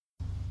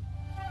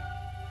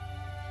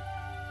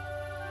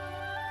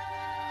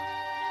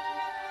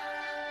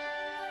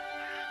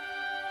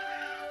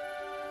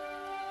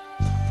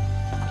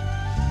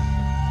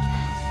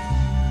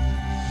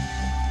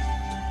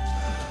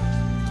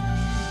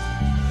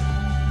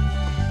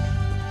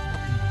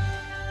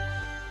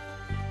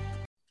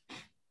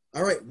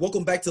All right,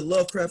 welcome back to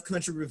Lovecraft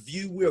Country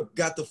Review. We've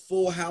got the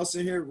full house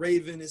in here.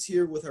 Raven is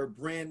here with her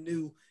brand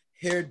new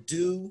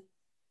hairdo.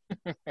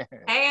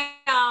 Hey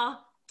y'all.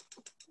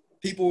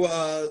 People,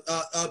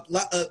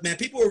 man,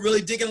 people were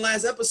really digging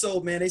last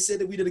episode, man. They said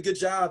that we did a good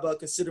job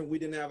considering we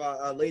didn't have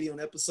our lady on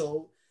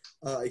episode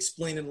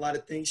explaining a lot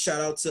of things.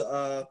 Shout out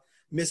to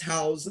Miss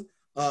House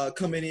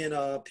coming in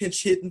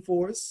pinch hitting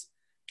for us,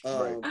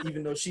 right.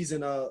 Even though she's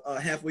in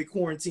a halfway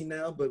quarantine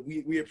now, but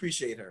we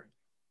appreciate her.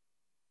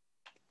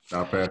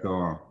 I'll pass it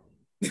on.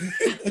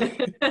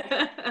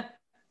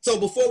 So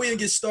before we even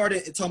get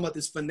started and talking about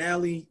this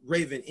finale,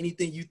 Raven,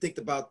 anything you think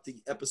about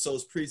the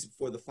episodes previous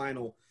before the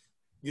final,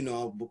 you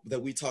know, that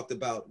we talked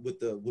about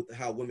with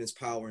how women's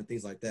power and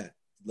things like that?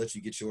 Let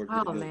you get your.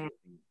 Oh man.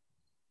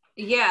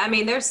 Yeah, I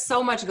mean, there's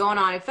so much going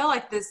on. It felt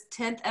like this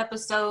 10th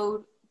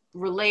episode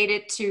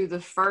related to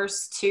the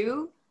first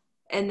two,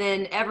 and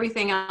then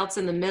everything else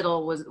in the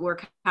middle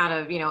were kind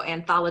of, you know,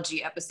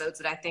 anthology episodes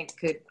that I think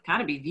could kind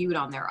of be viewed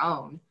on their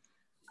own.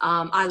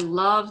 I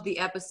love the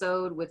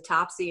episode with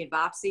Topsy and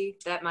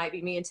Bopsy. That might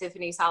be me and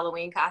Tiffany's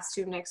Halloween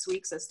costume next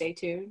week, so stay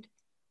tuned.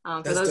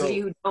 For those of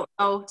you who don't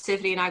know,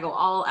 Tiffany and I go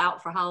all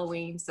out for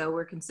Halloween, so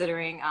we're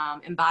considering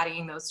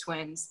embodying those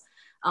twins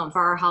for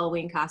our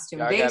Halloween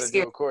costume. I gotta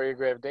do a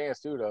choreographed dance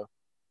too, though.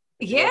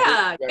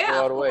 Yeah,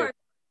 all the way.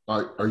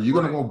 Are you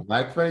gonna go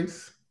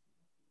blackface?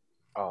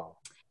 Oh,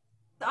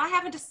 I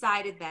haven't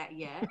decided that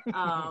yet.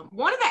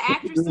 One of the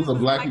actresses was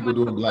black people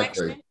doing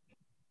blackface.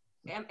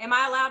 Am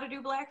I allowed to do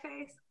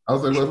blackface? I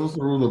was like, what's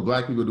the rule of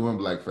black people doing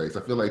blackface?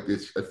 I feel like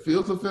it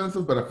feels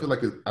offensive, but I feel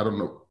like I don't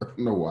know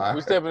why.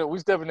 We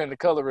stepping into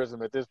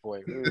colorism at this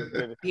point.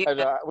 We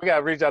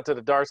gotta reach out to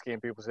the dark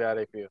skinned people, see how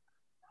they feel.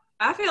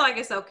 I feel like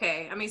it's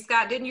okay. I mean,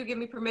 Scott, didn't you give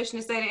me permission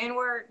to say the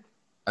N-word?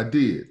 I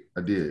did.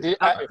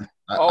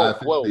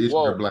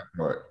 Whoa. Black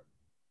part.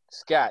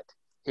 Scott,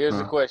 here's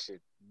the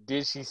question: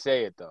 did she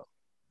say it though?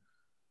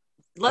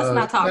 Let's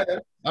not talk.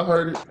 I've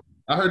heard it.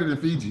 I heard it in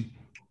Fiji.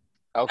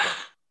 Okay.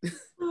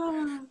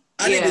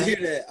 I need to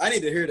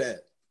hear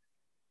that.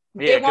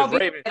 Yeah, because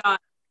Raven.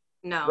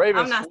 No,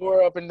 Raven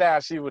swore up and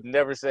down she would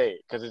never say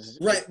it because it's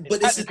right.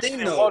 But it's the thing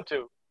though.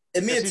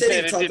 And me and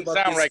Teddy talked about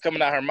this. Sound right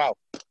coming out her mouth.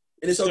 And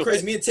it's so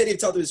crazy. Me and Teddy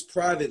talked about this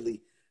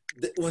privately.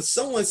 When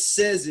someone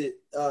says it,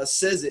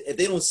 if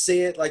they don't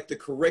say it like the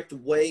correct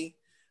way,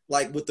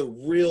 like with the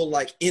real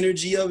like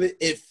energy of it,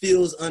 it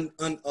feels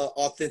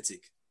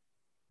authentic.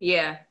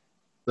 Yeah.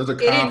 It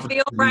didn't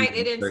feel right.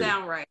 It didn't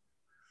sound right.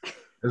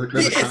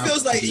 It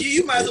feels like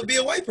you might as well be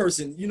a white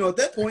person. You know, at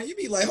that point, you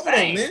be like, hold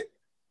on, man.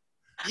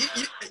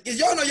 Because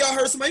y'all know y'all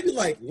heard somebody be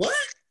like, what?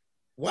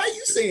 Why are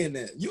you saying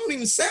that? You don't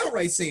even sound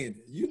right saying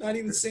it. You're not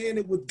even saying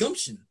it with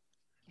gumption.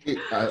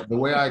 The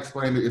way I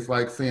explained it, it's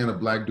like seeing a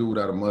black dude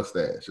without a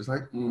mustache. It's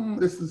like,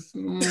 this is,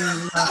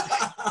 nah,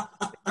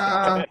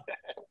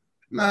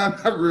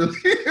 not really.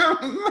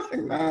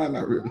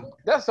 Not really.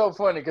 That's so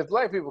funny because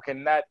black people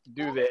cannot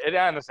do that. And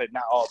I understand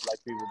not all black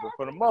people, but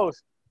for the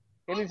most,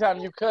 anytime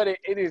you cut it,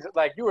 it is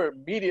like you were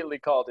immediately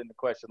called into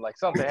question. Like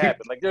something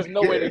happened. Like there's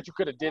no way that you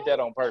could have did that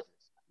on purpose.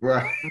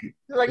 Right.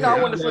 You're like, no, I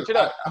want to switch it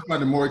up. I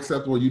find it more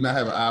acceptable you not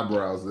having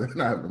eyebrows than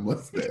not having a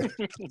mustache.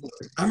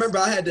 I remember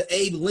I had the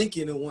Abe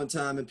Lincoln at one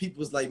time, and people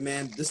was like,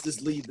 "Man,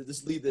 just leave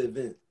the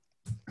event."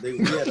 We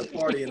had a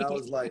party, and I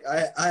was like,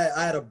 I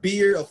had a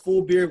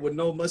full beard with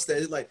no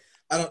mustache. Like,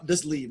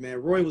 just leave,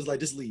 man. Roy was like,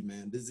 just leave,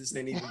 man. This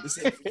ain't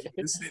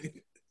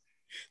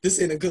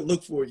a good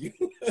look for you.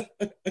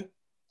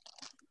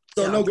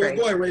 So no, go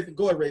ahead, Raven.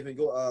 Go ahead, Raven.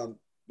 Go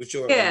with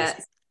your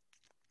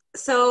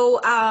So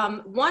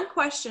one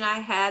question I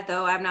had,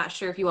 though, I'm not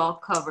sure if you all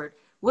covered,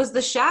 was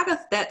the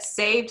Shoggoth that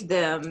saved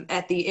them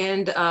at the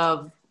end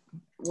of,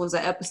 was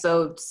it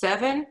episode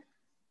 7?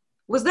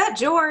 Was that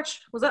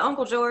George? Was that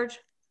Uncle George?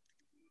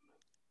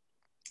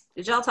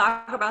 Did y'all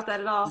talk about that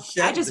at all?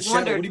 I just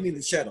wondered. What do you mean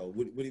the shadow?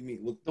 What do you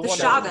mean? The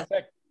Shoggoth.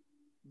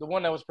 The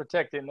one that was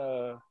protecting.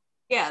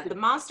 Yeah, the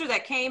monster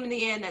that came in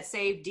the end that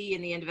saved Dee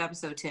in the end of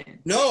episode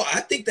 10. No,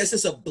 I think that's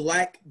just a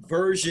black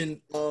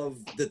version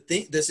of the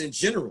thing that's in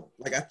general.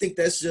 Like, I think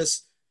that's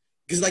just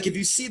because, like, if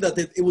you see that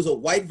it was a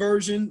white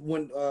version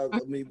when I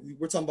mean,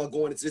 we're talking about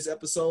going into this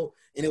episode,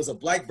 and it was a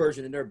black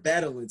version, and they're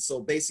battling. So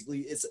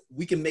basically,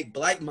 we can make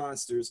black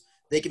monsters,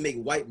 they can make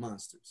white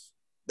monsters.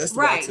 That's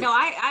right. No,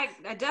 I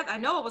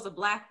know it was a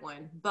black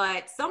one,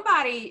 but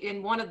somebody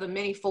in one of the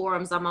many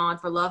forums I'm on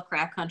for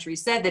Lovecraft Country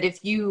said that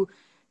if you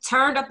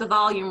turned up the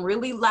volume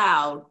really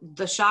loud,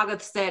 the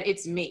Shoggoth said,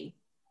 "It's me."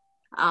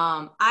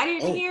 I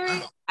didn't hear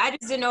it. I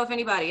just didn't know if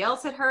anybody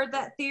else had heard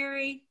that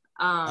theory.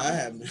 I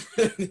haven't.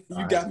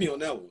 You got me on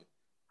that one.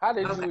 How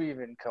did you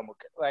even come with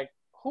like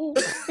who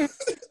said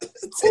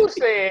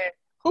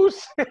who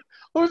was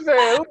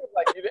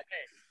like, hey,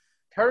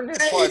 turn this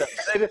part up.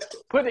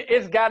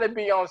 It's got to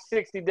be on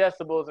 60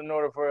 decibels in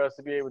order for us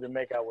to be able to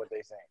make out what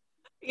they're saying.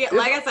 Yeah,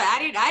 like I said, I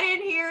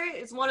didn't hear it.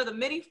 It's one of the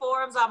many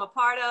forums I'm a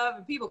part of,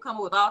 and people come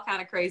up with all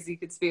kind of crazy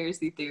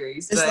conspiracy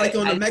theories. It's like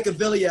on the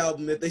Machiavelli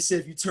album, if they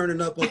said if you turn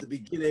it up at the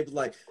beginning, they be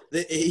like,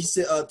 he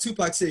said,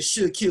 Tupac said,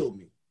 "Should kill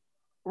me."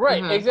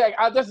 Right, exactly.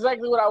 That's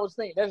exactly what I was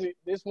thinking.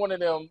 This one of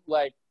them,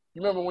 like,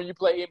 you remember when you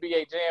play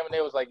NBA Jam and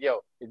they was like, yo,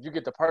 if you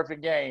get the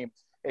perfect game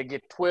and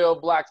get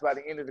 12 blocks by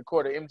the end of the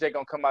quarter, MJ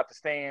gonna come out the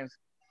stands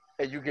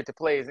and you get to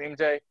play as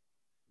MJ.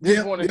 This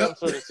is one of them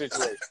sort of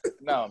situations.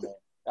 No, man.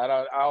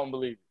 I don't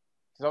believe it.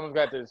 Someone's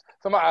got this.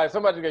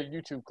 Somebody got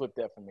YouTube clip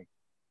that for me.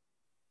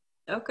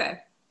 Okay.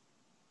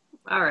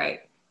 All right.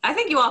 I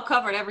think you all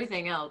covered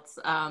everything else.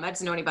 I just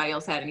didn't know anybody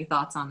else had any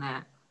thoughts on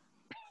that.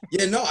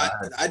 Yeah, no,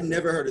 I'd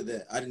never heard of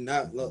that. I did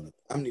not look.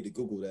 I need to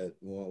Google that.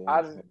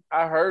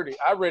 I heard it.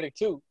 I read it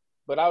too,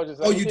 but I was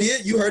just like, oh, you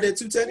did? You heard that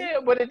too, Teddy? Yeah,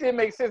 but it didn't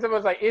make sense. It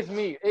was like, it's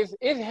me.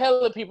 It's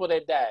hella people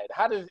that died.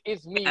 How does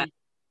it's me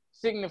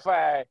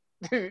signify?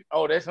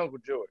 Oh, that's Uncle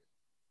George.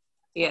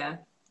 Yeah.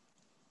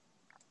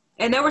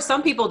 And there were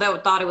some people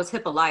that thought it was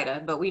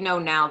Hippolyta, but we know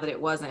now that it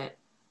wasn't.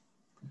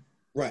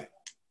 Right.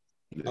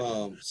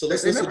 Yeah. So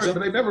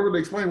they never really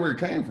explained where it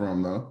came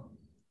from, though.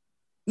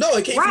 No,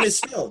 it came from the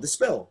spell. The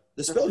spell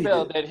he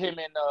did. That him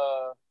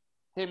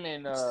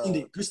and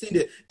Christine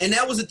did. And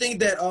that was the thing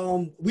that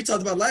we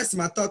talked about last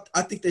time.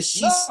 I think that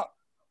she's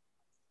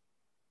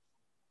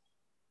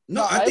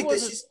I think that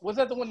she's was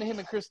that the one that him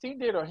and Christine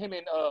did, or him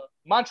and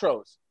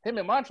Montrose? Him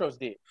and Montrose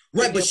did.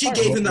 Right, but she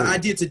gave him the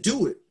idea to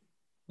do it.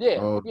 Yeah.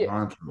 Oh, yeah.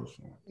 Montrose.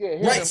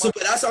 Yeah. Right. So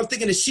that's what I'm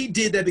thinking, that she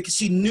did that because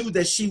she knew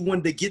that she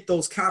wanted to get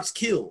those cops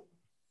killed.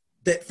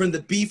 That from the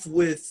beef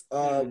with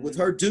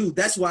her dude.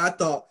 That's why I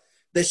thought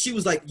that she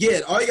was like, yeah,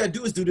 all you gotta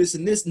do is do this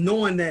and this,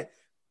 knowing that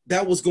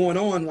was going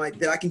on, like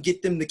that I can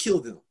get them to kill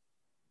them.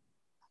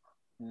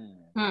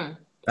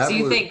 So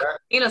you think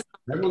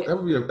that'd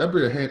be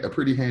a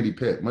pretty handy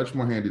pet, much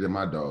more handy than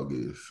my dog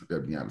is. To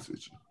be honest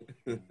with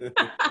you.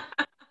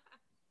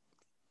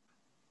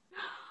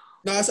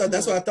 No,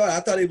 that's what I thought. I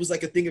thought it was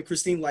like a thing of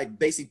Christine, like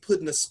basically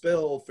putting a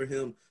spell for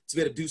him to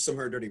be able to do some of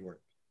her dirty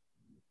work.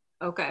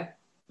 Okay.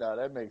 No,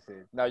 that makes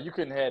sense. No, you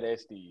couldn't have that,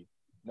 Steve.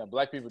 No,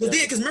 black people.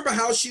 Because remember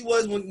how she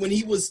was when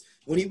we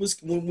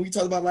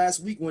talked about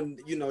last week, when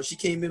she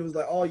came in and was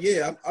like, oh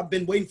yeah, I've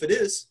been waiting for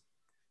this,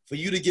 for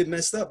you to get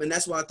messed up, and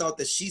that's why I thought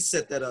that she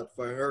set that up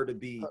for her to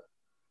be,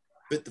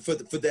 for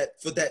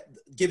that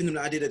giving him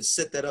the idea to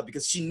set that up,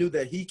 because she knew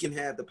that he can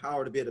have the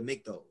power to be able to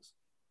make those.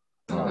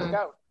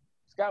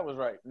 Scott was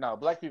right. No,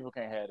 black people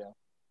can't have them,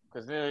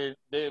 because then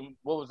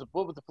what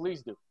would the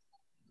police do?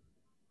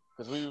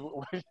 Because we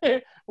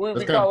would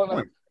be calling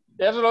them.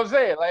 That's what I'm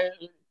saying. Like,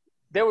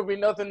 there would be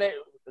nothing that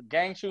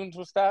gang shootings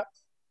would stop.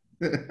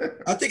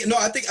 I think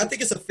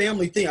it's a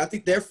family thing. I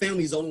think their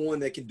family is the only one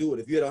that can do it.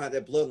 If you don't have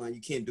that bloodline,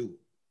 you can't do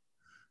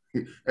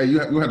it. Hey, you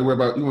have to worry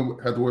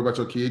about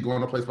your kid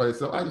going to a place by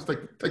yourself. I just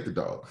take the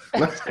dog.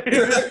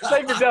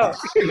 Take the dog.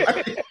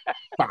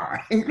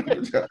 Fine.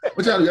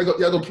 But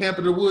y'all go camp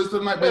in the woods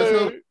tonight by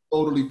yourself?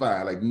 Totally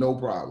fine. Like, no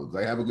problems.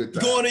 Like, have a good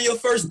time. Going on your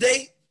first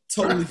date?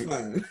 Totally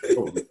fine.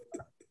 Totally.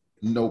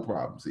 No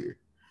problems here.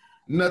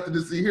 Nothing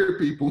to see here,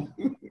 people.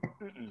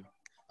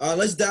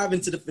 Let's dive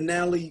into the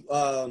finale.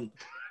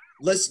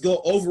 Let's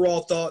go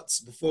overall thoughts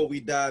before we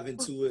dive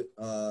into it.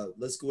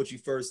 Let's go with you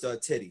first,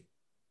 Teddy.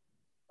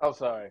 I'm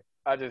sorry.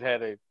 I just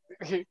had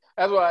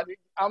that's why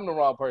I'm the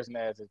wrong person to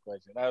ask this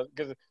question.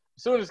 Because as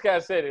soon as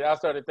Scott said it, I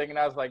started thinking,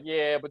 I was like,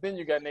 yeah, but then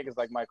you got niggas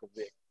like Michael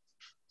Vick.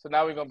 So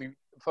now we're going to be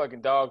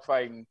fucking dog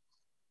fighting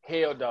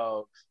hell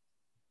dogs.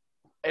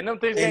 And them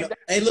things ain't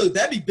hey, look,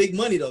 that'd be big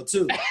money, though,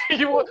 too.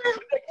 What's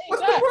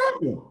the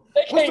problem?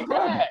 They can't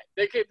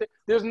die.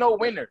 There's no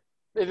winner.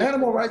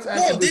 Animal rights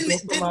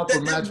activists don't come out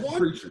for magic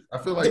creatures. I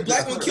feel like the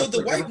black one killed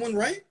the white one,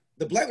 right?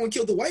 The black one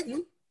killed the white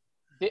one.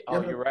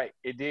 You're right.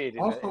 It did.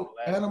 Also,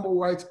 animal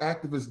rights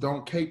activists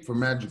don't cape for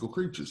magical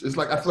creatures. It's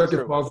like, I feel like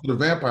it falls to the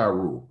vampire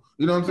rule.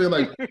 You know what I'm saying?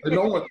 Like,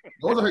 no one's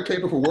out here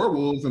caping for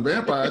werewolves and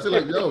vampires. They're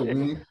like,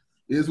 yo,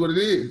 is what it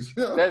is.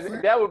 You know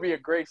that would be a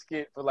great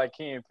skit for like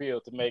Key and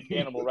Peele, to make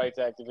animal rights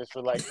activists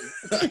for like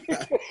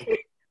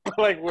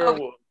like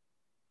werewolves.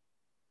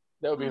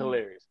 That would be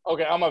hilarious.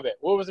 Okay, I'm my bad.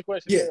 What was the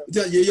question?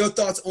 Yeah, your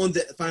thoughts on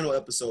the final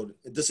episode.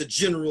 Just a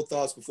general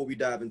thoughts before we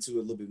dive into it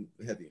a little bit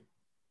heavier.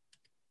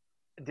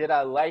 Did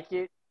I like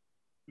it?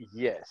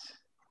 Yes.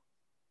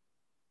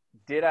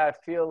 Did I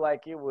feel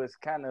like it was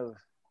kind of,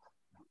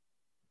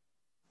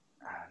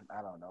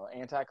 I don't know,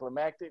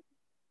 anticlimactic?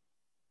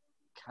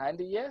 Kind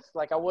of yes.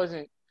 Like, I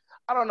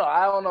don't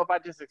know if I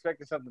just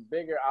expected something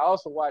bigger. I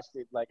also watched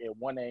it like at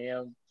 1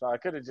 a.m., so I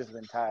could have just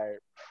been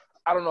tired.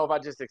 I don't know if I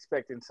just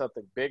expected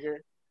something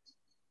bigger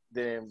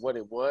than what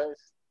it was.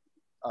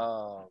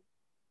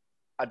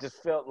 I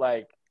just felt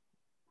like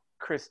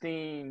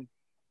Christine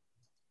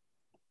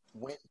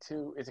went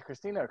to, is it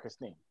Christina or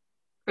Christine?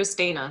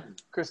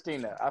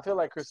 Christina. I feel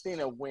like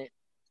Christina went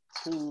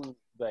too,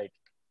 like,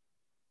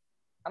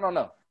 I don't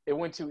know. It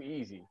went too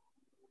easy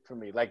for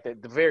me. Like the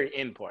very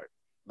end part.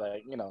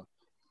 Like,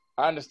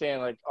 I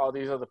understand like all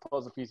these other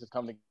puzzle pieces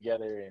come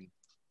together and,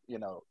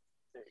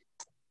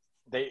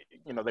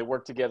 they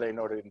work together in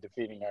order to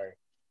defeating her.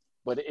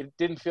 But it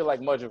didn't feel like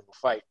much of a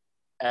fight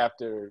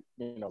after,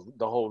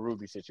 the whole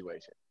Ruby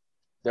situation.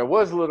 There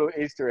was a little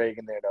Easter egg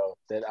in there, though,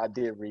 that I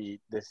did read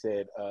that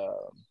said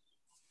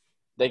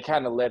they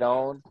kind of let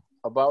on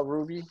about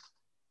Ruby,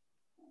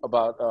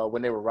 about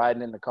when they were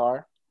riding in the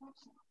car,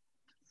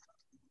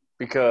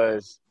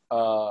 because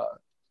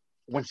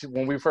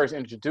when we first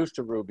introduced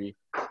to Ruby,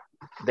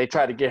 they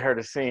tried to get her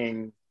to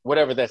sing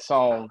whatever that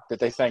song that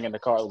they sang in the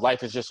car,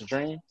 "Life Is Just a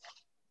Dream,"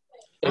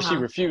 and she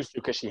refused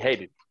to because she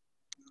hated it.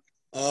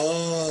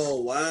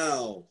 Oh,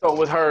 wow. So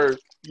with her,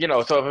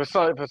 so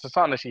if it's a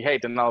song that she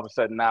hates, then all of a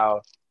sudden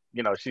now,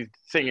 she's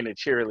singing it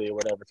cheerily or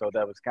whatever. So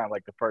that was kind of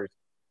like the first,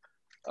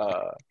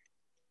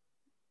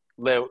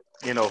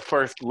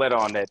 first let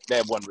on that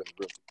wasn't really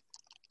Ruby.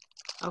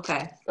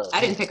 Okay, so,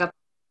 I didn't pick up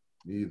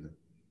either.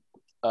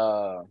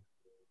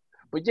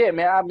 But yeah,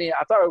 man. I mean,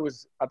 I thought it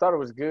was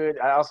good.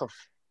 I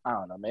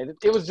don't know, man.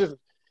 It was just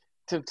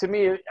to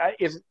me. I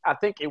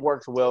think it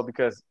works well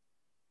because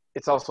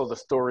it's also the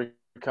story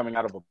coming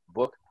out of a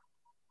book.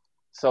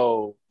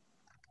 So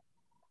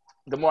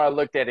the more I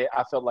looked at it,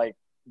 I felt like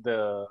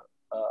the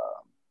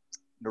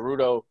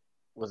Naruto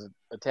was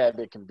a tad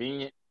bit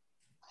convenient.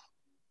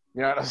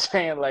 You know what I'm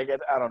saying? Like,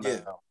 I don't know.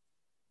 Yeah.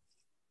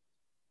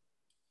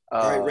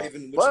 All right,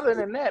 Raven. But other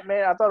than that,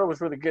 man, I thought it was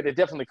really good. It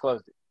definitely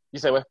closed it. You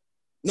say what?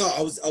 No,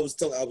 I was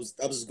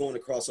just going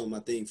across on my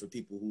thing for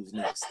people who's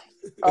next.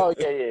 Oh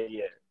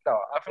yeah. No,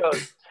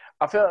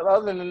 I felt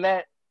other than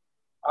that,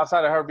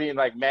 outside of her being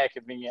like mad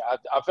convenient,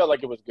 I felt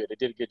like it was good. It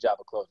did a good job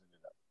of closing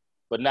it up.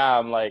 But now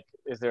I'm like,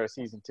 is there a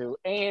season 2?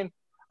 And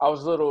I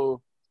was a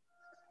little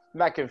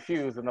not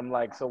confused, and I'm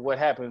like, so what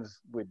happens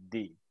with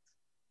D?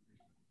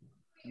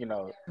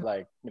 Her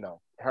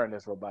and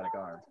this robotic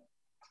arm.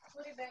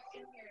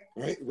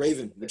 All right,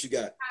 Raven, what you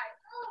got?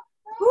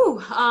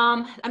 Whew,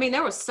 I mean,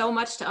 there was so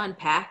much to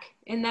unpack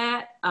in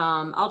that.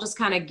 I'll just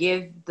kind of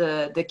give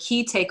the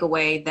key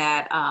takeaway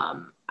that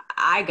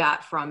I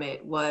got from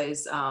it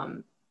was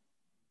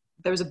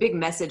there was a big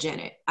message in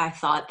it. I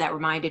thought that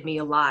reminded me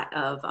a lot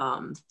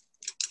of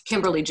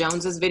Kimberly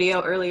Jones's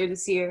video earlier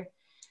this year.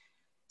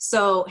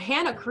 So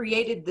Hannah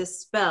created this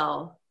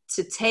spell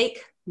to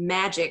take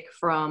magic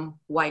from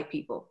white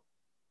people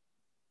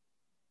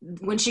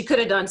when she could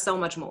have done so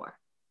much more.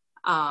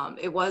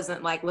 It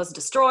wasn't like, let's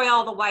destroy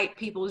all the white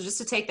people, just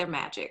to take their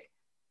magic.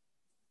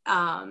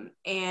 And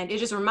it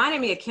just reminded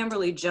me of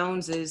Kimberly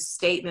Jones's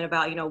statement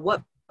about,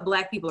 what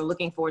Black people are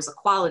looking for is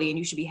equality, and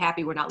you should be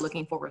happy we're not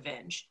looking for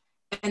revenge.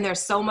 And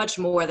there's so much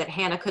more that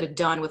Hannah could have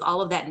done with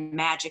all of that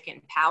magic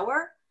and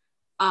power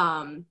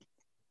that,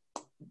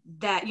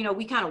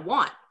 we kind of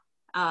want.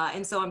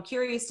 And so I'm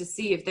curious to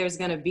see if there's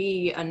going to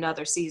be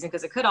another season,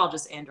 because it could all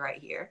just end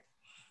right here.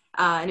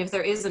 And if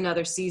there is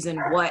another season,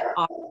 what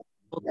are people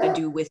going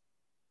to do with it?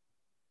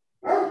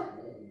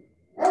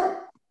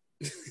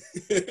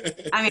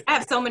 I mean, I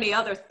have so many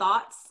other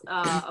thoughts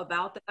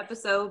about the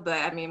episode, but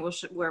I mean,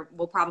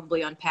 we'll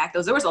probably unpack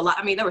those. There was a lot.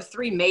 I mean, there were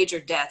 3 major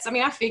deaths. I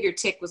mean, I figured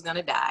Tick was going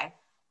to die.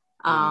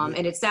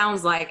 And it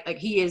sounds like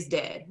he is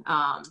dead.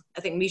 I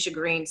think Misha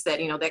Green said,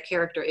 that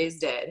character is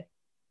dead.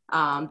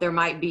 There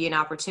might be an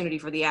opportunity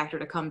for the actor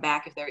to come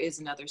back if there is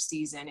another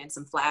season and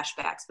some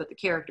flashbacks, but the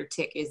character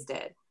Tick is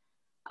dead.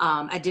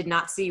 I did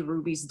not see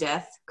Ruby's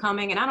death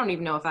coming, and I don't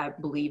even know if I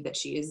believe that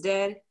she is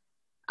dead.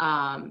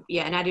 And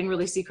I didn't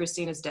really see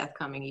Christina's death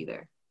coming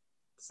either.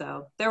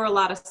 So there were a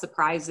lot of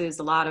surprises,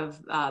 a lot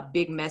of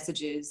big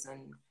messages,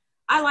 and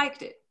I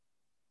liked it.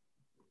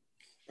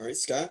 All right,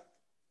 Scott?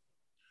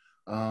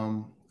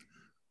 I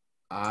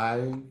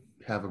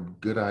have a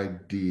good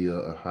idea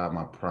of how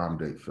my prom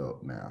date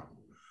felt now.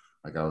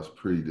 Like, I was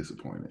pretty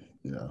disappointed,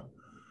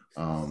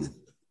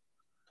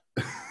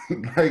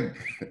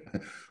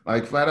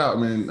 like flat out. I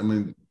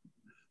mean,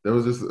 there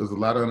was a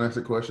lot of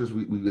unanswered questions.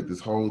 We did this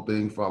whole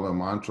thing following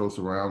Montrose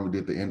around. We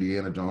did the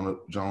Indiana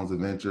Jones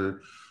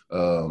adventure.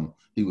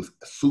 He was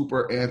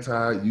super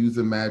anti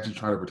using magic,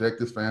 trying to protect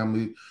his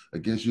family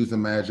against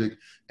using magic,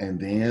 and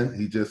then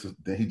he just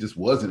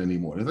wasn't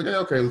anymore. He's like, hey,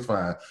 okay, that's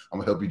fine. I'm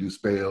gonna help you do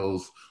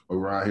spells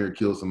around here,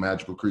 kill some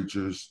magical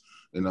creatures.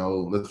 And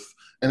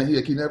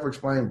he never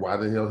explained why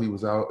the hell he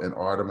was out in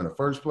Artem in the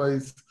first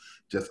place.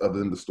 Just other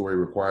than the story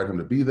required him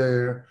to be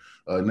there.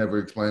 Never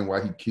explained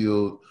why he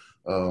killed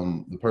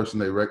the person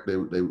they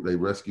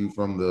rescued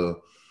from the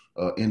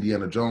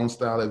Indiana Jones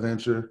style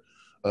adventure.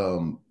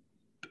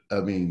 I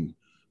mean,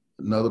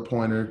 another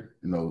pointer,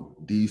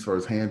 Dee's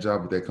first hand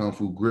job with that Kung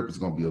Fu grip is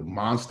going to be a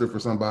monster for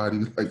somebody.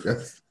 Like,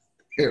 that's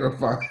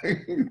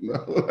terrifying.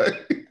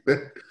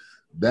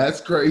 That's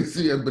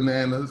crazy and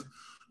bananas.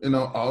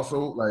 Also,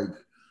 like,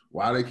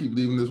 why they keep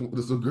leaving this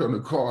little girl in the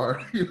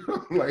car,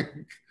 like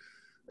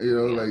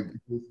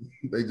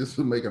they just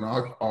been making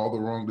all the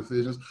wrong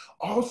decisions.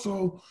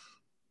 Also,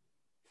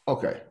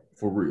 okay,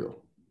 for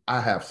real,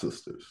 I have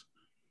sisters.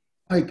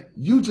 Like,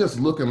 you just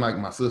looking like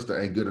my sister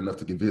ain't good enough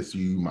to convince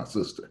you my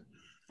sister.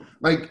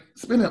 Like,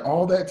 spending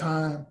all that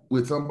time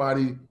with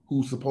somebody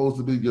who's supposed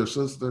to be your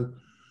sister,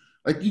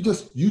 like, you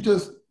just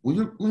when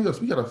you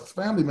speak of a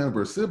family member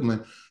or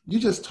sibling, you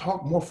just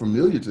talk more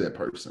familiar to that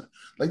person.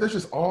 Like, there's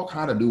just all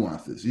kind of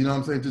nuances, you know what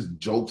I'm saying? Just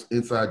jokes,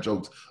 inside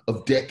jokes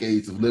of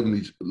decades of living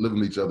each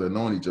other,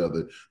 knowing each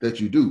other that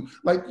you do.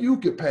 Like, you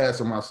could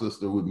pass on my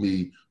sister with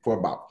me for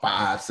about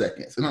 5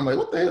 seconds. And I'm like,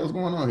 what the hell is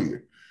going on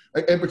here?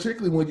 And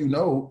particularly when you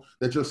know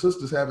that your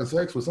sister's having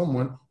sex with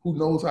someone who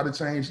knows how to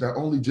change not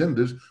only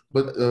genders,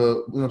 but you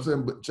know what I'm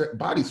saying, but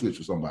body switch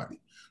with somebody.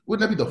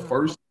 Wouldn't that be the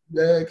first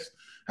you ask?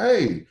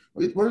 Hey,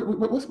 what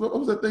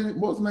was that thing?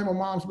 What was the name of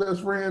mom's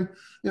best friend?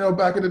 You know,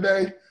 back in the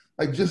day,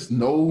 like just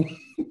no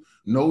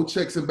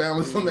checks and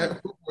balance on that.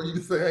 Where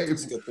you say, hey,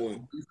 that's a good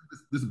point.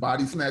 This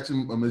body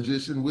snatching a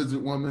magician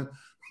wizard woman,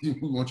 we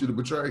want you to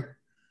betray.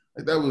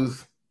 Like that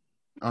was,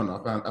 I don't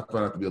know. I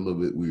found it to be a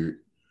little bit weird.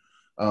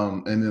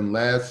 And then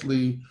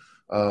lastly,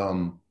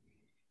 I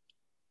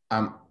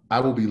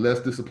will be less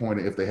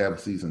disappointed if they have a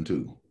season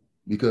 2,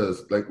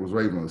 because like was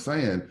Raven was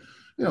saying,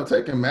 you know,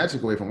 taking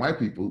magic away from white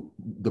people,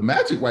 the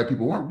magic white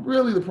people weren't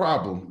really the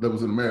problem that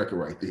was in America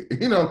right there.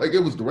 You know, like it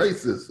was the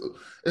racism.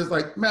 It's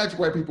like magic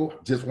white people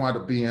just wound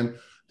up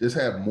just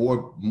have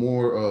more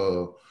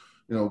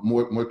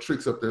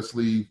tricks up their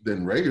sleeve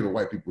than regular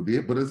white people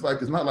did. But it's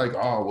like, it's not like,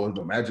 oh, well,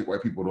 the magic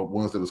white people are the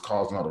ones that was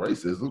causing all the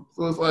racism.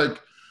 So it's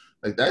like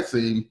that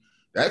seemed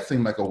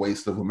like a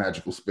waste of a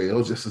magical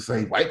spell just to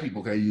say white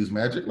people can't use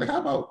magic. Like, how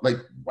about like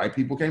white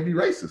people can't be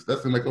racist?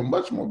 That seemed like a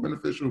much more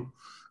beneficial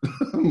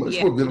more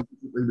beneficial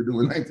thing to do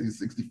in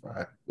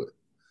 1965. But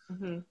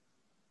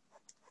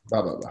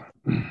blah blah blah.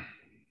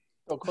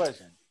 So,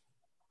 question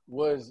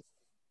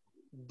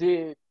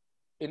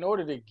in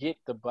order to get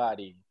the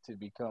body to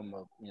become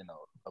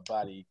a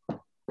body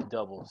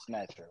double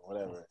snatcher,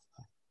 whatever,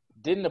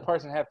 didn't the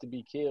person have to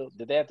be killed?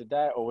 Did they have to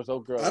die, or was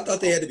old girl? I thought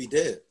they had to be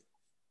dead.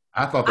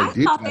 I thought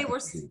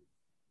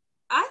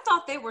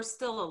they were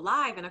still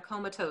alive in a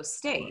comatose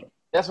state.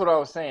 That's what I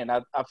was saying.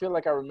 I feel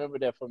like I remember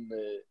that from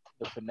the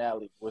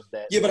finale. Was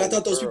that? Yeah, but I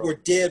thought those people were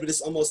dead. But it's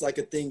almost like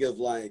a thing of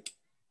like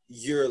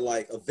you're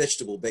like a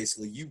vegetable,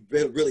 basically. You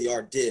really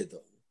are dead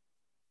though.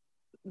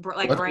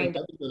 Like brain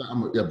dead.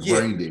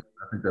 Brain dead.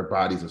 I think their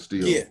bodies are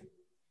still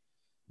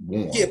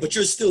warm. Yeah, but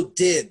you're still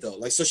dead though.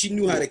 Like, so she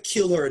knew how to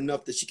kill her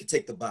enough that she could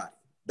take the body.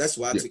 That's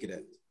why I took it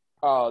as.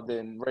 Oh,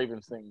 then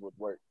Raven's thing would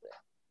work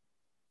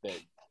there.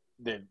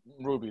 That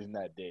Ruby's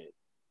not dead.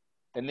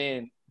 And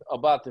then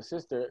about the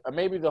sister,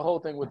 maybe the whole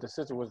thing with the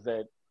sister was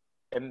that,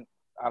 and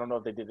I don't know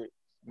if they did it,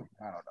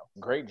 I don't know,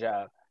 great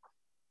job,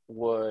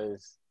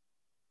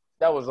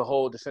 that was the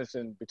whole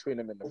dissension between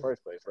them in the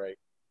first place, right?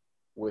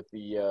 With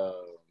the,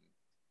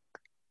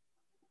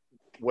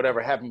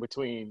 whatever happened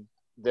between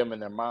them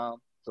and their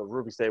mom. So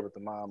Ruby stayed with the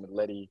mom and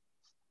Letty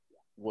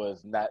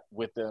was not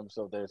with them.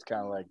 So there's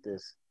kind of like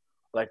this,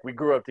 like we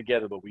grew up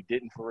together, but we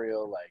didn't for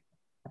real. Like,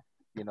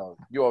 you know,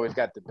 you always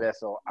got the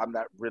best. So I'm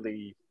not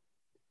really,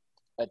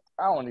 I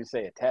don't want to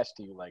say attached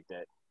to you like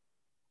that.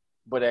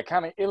 But it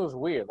was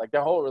weird. Like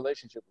their whole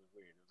relationship was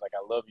weird. It was like,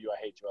 I love you, I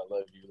hate you, I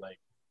love you. Like,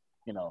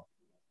 you know,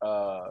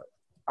 I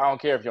don't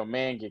care if your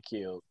man get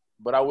killed,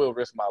 but I will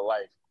risk my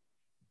life.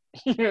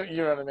 You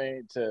know what I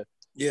mean? To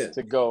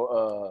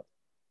go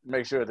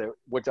make sure that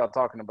what y'all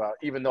talking about,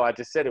 even though I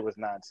just said it was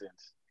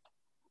nonsense,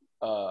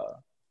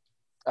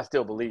 I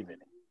still believe in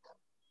it.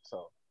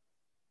 So.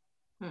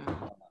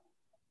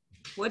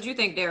 What'd you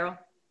think, Daryl?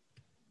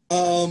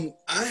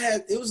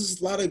 It was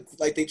just a lot of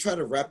like they try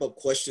to wrap up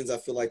questions. I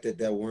feel like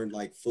that weren't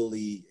like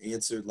fully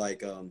answered.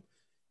 Like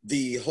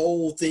the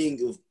whole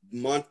thing of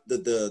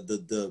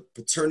the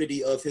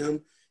paternity of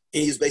him,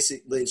 and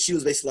she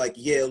was basically like,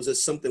 yeah, it was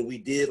just something we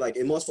did. Like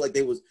it must like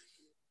they was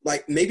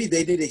like maybe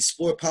they did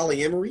explore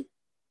polyamory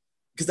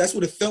because that's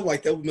what it felt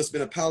like. That must have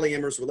been a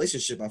polyamorous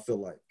relationship. I feel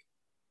like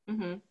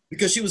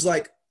because she was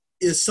like,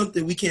 it's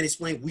something we can't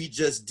explain. We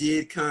just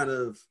did kind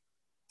of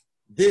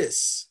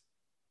this.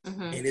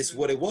 And it's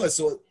what it was.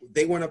 So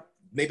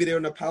maybe they were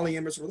in a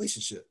polyamorous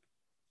relationship.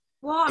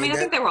 Well, I mean, I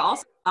think they were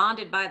also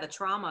bonded by the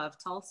trauma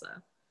of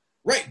Tulsa.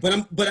 Right,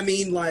 but I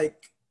mean,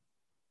 like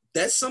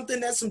that's some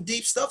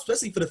deep stuff,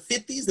 especially for the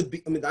 50s. I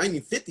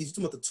mean 50s. You're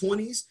talking about the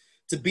 20s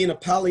to be in a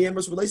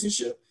polyamorous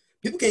relationship.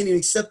 People can't even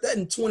accept that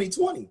in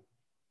 2020,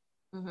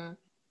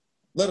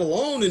 let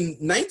alone in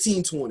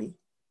 1920.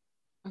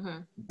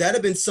 That'd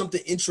have been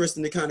something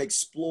interesting to kind of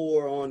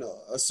explore on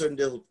a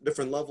certain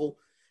different level.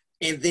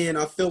 And then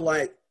I feel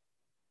like,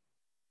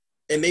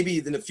 and maybe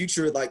in the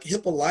future, like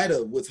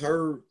Hippolyta with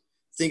her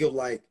thing of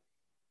like,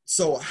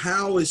 so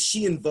how is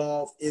she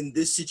involved in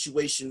this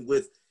situation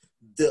with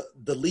the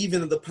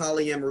leaving of the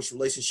polyamorous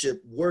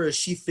relationship? Where does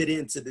she fit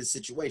into this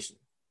situation?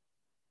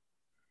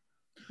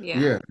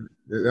 Yeah,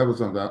 that was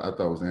something I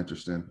thought was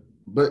interesting.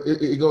 But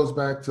it goes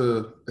back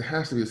to, it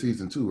has to be a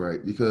season 2,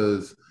 right?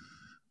 Because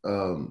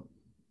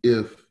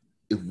if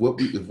what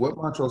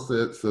Montrose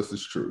says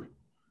is true,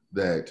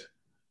 that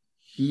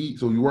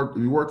so you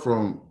work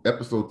from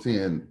episode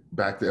 10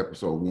 back to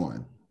episode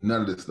 1.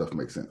 None of this stuff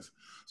makes sense.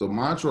 So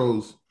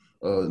Montrose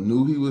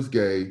knew he was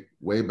gay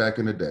way back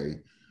in the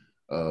day.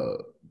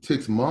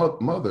 Tick's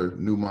mother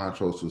knew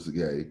Montrose was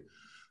gay.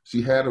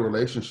 She had a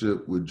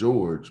relationship with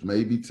George.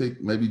 Maybe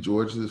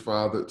George is his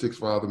father, Tick's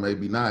father,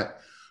 maybe not.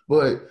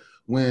 But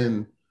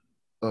when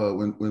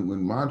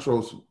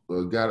Montrose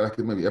got, I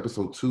think maybe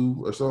episode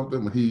 2 or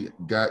something, when he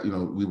got,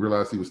 we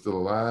realized he was still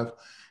alive,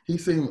 he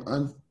seemed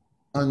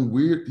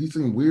He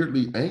seemed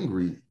weirdly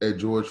angry at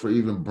George for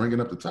even bringing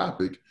up the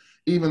topic,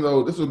 even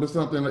though this would be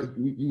something like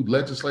you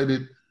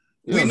legislated.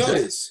 We know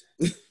this.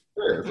 Yeah,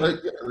 it's like,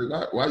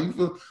 why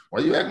you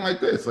acting like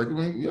this? Like, I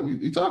mean,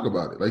 you talk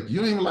about it. Like, you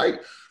don't even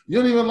like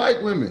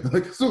women.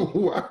 Like, so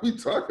why are we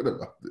talking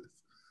about this?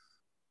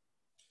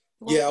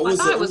 Well, yeah, I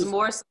thought it was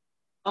more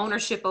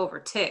ownership over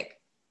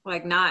Tick.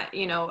 Like, not,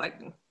 like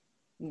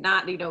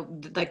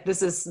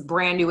this is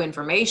brand new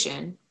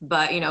information,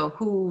 but,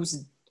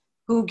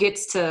 who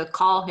gets to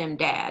call him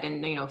dad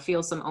and,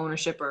 feel some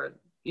ownership or,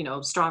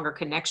 stronger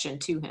connection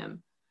to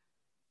him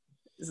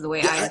is the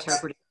way I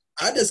interpret it.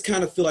 I just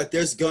kind of feel like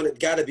there's got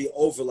to be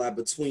overlap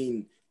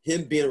between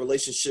him being in a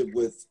relationship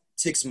with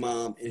Tick's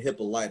mom and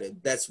Hippolyta.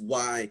 That's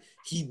why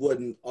he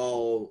wasn't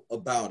all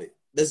about it.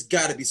 There's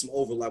got to be some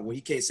overlap where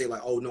he can't say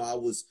like, oh no, I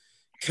was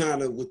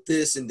kind of with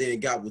this and then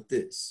got with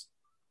this.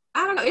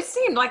 I don't know. It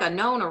seemed like a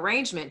known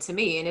arrangement to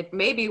me, and it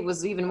maybe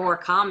was even more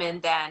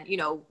common than,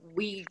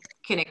 we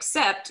can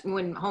accept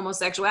when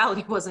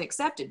homosexuality wasn't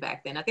accepted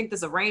back then. I think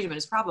this arrangement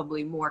is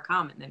probably more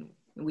common than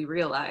we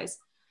realize.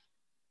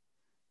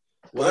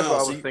 Well, that's what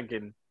I was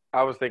thinking.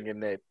 I was thinking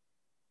that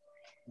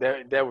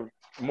was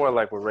more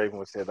like what Raven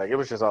was saying. Like, it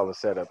was just all a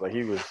setup. Like,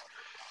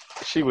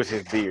 she was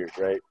his beard,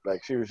 right?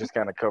 Like, she was just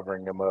kind of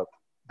covering him up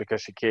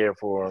because she cared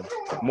for him.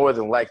 More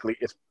than likely,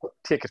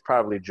 Tick is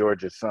probably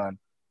George's son.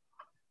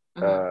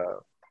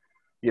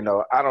 Mm-hmm.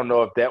 I don't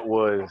know if that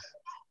was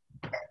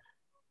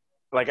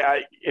like,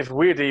 it's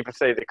weird to even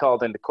say they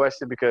called into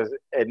question because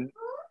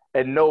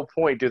at no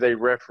point do they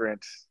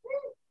reference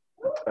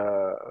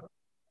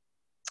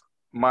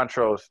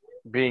Montrose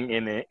being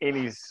in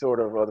any sort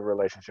of other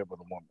relationship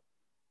with a woman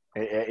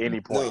at any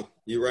point. No,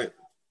 you're right.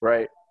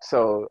 Right.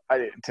 So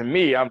to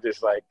me, I'm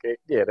just like,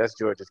 yeah, that's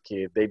George's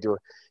kid.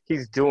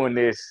 He's doing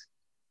this.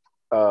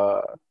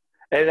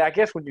 And I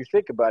guess when you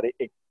think about it,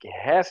 it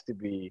has to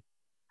be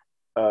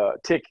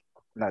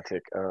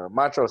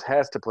Montrose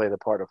has to play the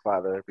part of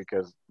father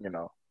because,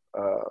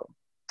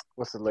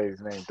 what's the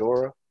lady's name?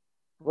 Dora?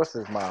 What's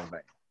his mom's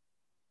name?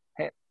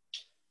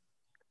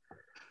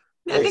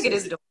 I think it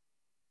is Dora.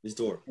 It's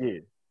Dora. Yeah,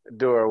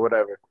 Dora,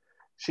 whatever.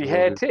 She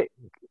had Tick.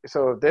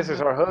 So if this is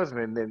her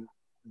husband, then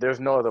there's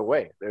no other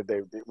way.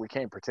 We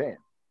can't pretend,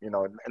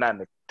 not in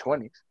the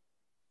 20s.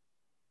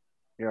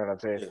 You know what I'm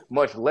saying? Yeah.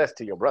 Much less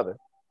to your brother.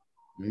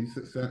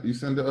 You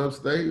send her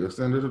upstate or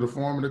send her to the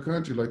farm of the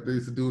country like they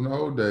used to do in the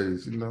old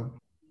days, And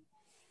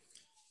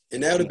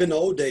that would have been the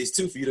old days,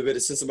 too, for you to be able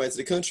to send somebody to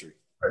the country.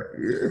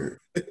 Yeah.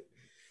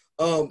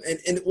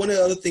 And one of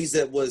the other things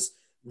that was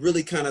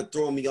really kind of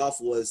throwing me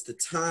off was the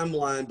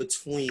timeline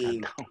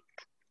between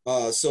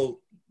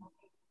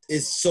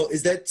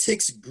is that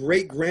Tick's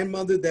great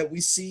grandmother that we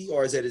see,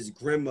 or is that his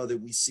grandmother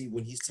we see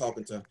when he's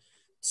talking to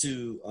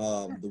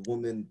the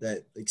woman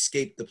that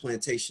escaped the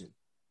plantation?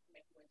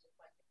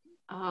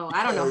 Oh,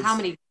 I don't know how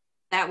many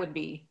that would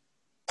be.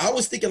 I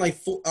was thinking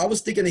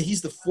that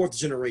he's the fourth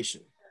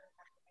generation.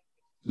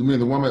 You mean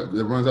the woman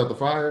that runs out the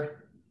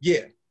fire?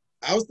 Yeah,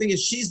 I was thinking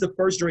she's the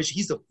first generation.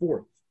 He's the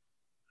fourth.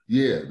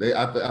 Yeah,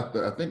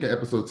 I think in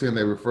episode 10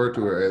 they referred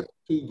to her as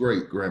two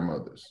great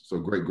grandmothers. So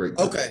great.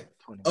 Okay,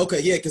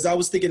 yeah, because I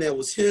was thinking that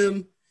was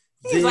him.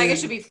 Seems like it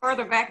should be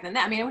further back than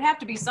that. I mean, it would have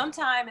to be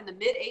sometime in the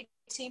mid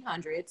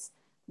 1800s.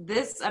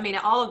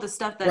 All of the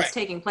stuff that's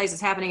taking place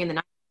is happening in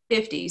the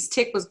 1950s.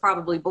 Tick was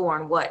probably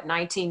born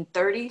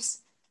 1930s.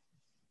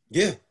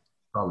 Yeah,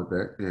 call it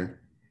that.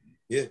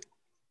 Yeah.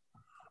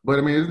 But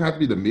it doesn't have to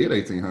be the mid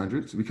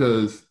 1800s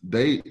because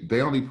they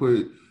only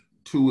put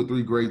 2 or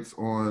 3 greats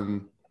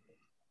on.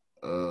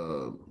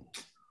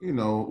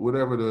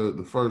 Whatever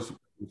the first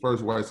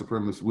white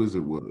supremacist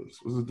wizard was.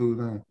 What's the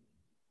dude's name?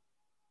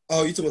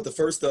 Oh, you talking about the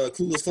first Ku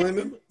Klux Klan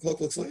member? Ku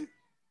Klux Klan?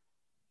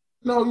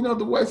 No,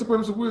 the white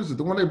supremacist wizard,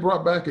 the one they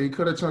brought back and he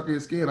cut a chunk of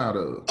his skin out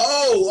of.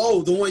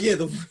 Oh, the one,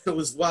 the one that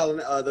was wild.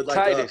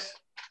 Titus.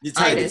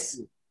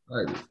 Titus.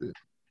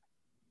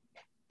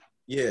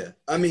 Yeah.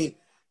 Yeah.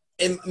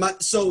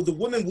 So the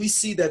woman we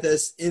see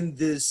that's in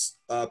this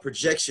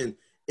projection,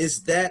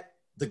 is that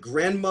the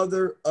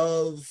grandmother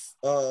of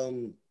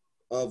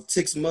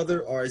Tick's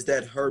mother, or is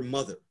that her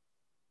mother?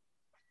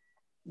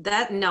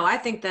 I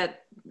think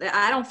that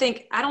I don't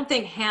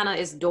think Hannah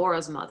is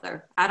Dora's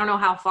mother. I don't know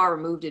how far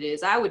removed it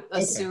is. I would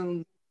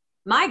assume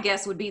my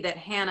guess would be that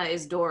Hannah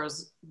is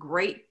Dora's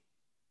great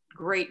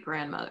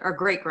grandmother or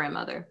great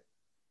grandmother.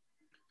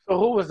 So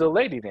who was the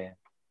lady then?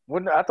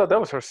 I thought that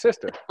was her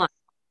sister.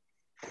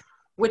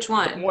 Which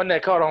one? The one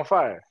that caught on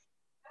fire.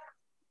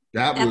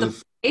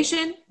 The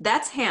station,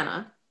 that's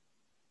Hannah.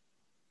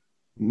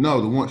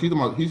 No, the one she's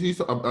about.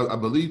 I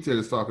believe Ted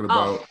is talking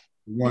about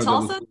the one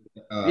Tulsa.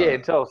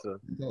 In Tulsa.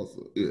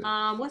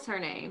 Yeah. What's her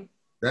name?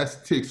 That's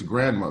Tick's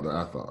grandmother.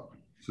 I thought.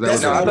 So I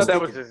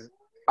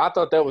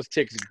thought that was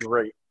Tick's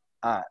great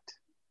aunt.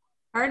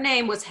 Her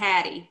name was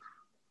Hattie.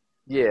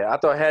 Yeah, I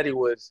thought Hattie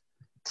was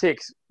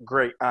Tick's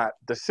great aunt,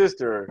 the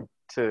sister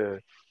to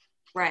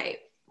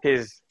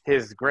his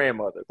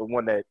grandmother, the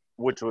one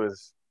which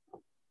was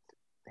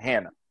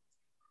Hannah.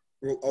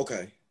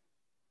 Okay.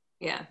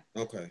 Yeah.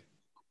 Okay.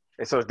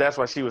 And so that's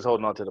why she was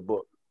holding on to the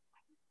book.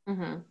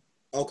 Mm-hmm.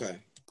 Okay.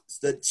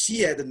 So that she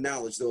had the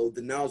knowledge, though.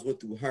 The knowledge went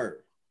through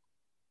her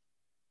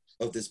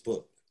of this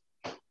book.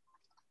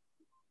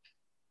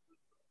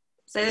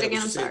 Say that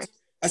again. I'm sorry.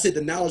 I said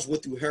the knowledge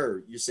went through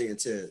her. You're saying,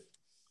 Ted.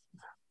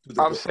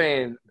 I'm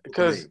saying,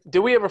 because did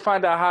we ever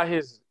find out how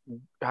his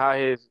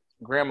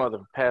grandmother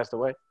passed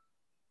away?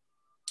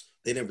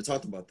 They never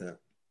talked about that.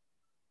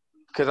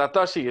 Because I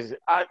thought she is.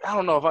 I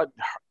don't know if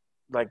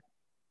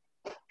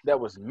that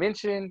was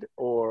mentioned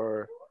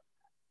or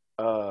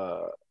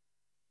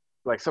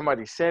like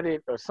somebody said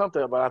it or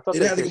something. But I thought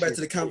it had to go back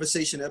to the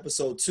conversation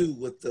episode 2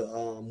 with the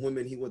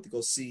women he went to go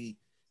see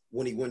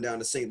when he went down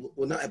to St.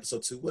 Well, not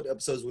episode 2. What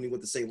episodes when he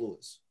went to St.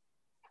 Louis?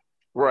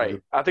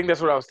 Right. I think that's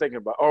what I was thinking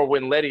about. Or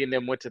when Letty and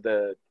them went to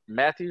the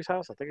Matthews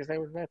house. I think his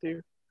name was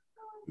Matthew.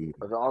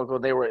 Or the uncle.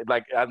 They were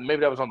like,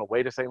 maybe that was on the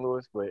way to St.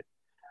 Louis, but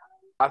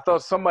I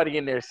thought somebody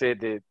in there said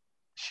that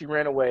she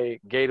ran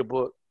away, gave the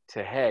book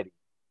to Hattie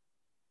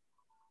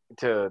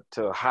to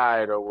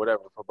hide or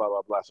whatever for blah,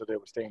 blah, blah. So they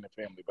were staying in the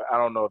family. But I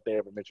don't know if they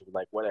ever mentioned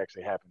like what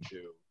actually happened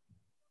to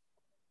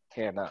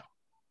Hannah.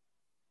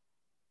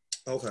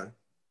 Okay.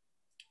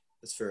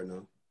 That's fair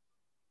enough.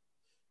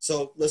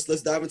 So let's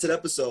dive into the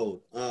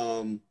episode.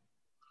 I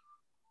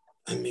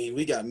mean,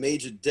 we got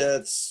major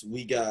deaths.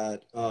 We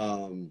got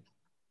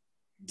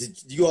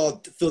did you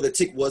all feel that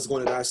Tick was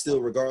going to die still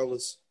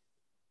regardless?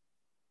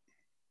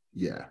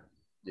 Yeah.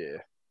 Yeah.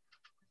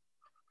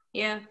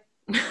 Yeah.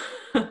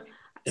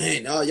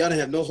 Dang, no, y'all didn't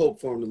have no hope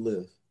for him to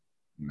live.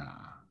 Nah.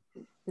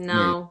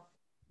 No. Man,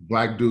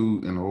 black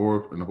dude in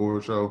a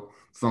horror show,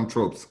 some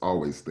tropes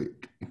always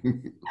stick.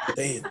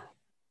 Damn.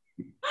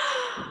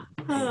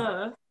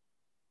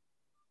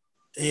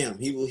 Damn,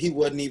 he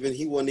wasn't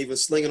even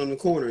slinging on the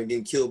corner and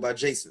getting killed by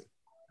Jason.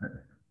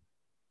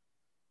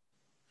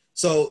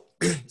 So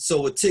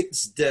with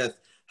Tick's death,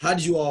 how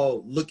did you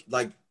all look?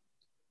 Like,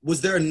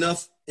 was there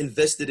enough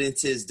invested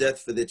into his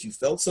death for that you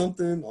felt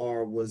something,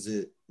 or was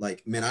it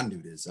like, man, I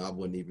knew this, I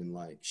wasn't even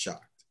like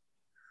shocked?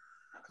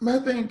 I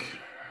think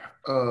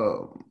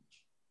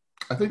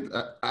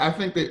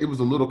that it was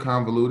a little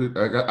convoluted.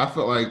 I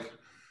felt like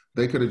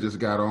they could have just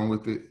got on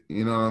with it.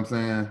 You know what I'm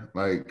saying?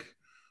 Like,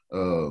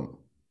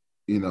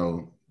 you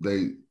know,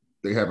 they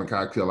having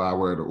cocktail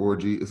hour at an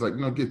orgy. It's like,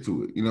 get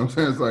to it. You know what I'm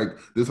saying? It's like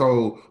this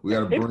whole, we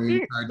got to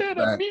bring Titus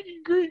back.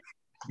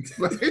 It's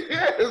like,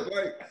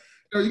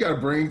 you got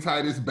to bring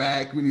Titus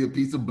back. We need a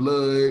piece of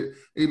blood.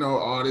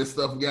 All this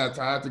stuff we got to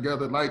tie it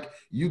together. Like,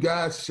 you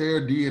guys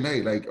share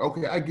DNA. Like,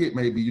 okay, I get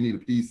maybe you need a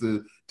piece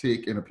of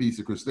Tick and a piece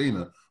of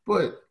Christina,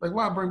 but like,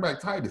 why bring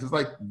back Titus? It's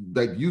like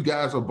you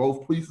guys are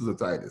both pieces of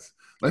Titus.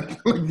 Like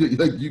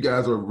you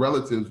guys are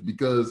relatives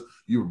because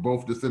you're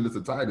both descendants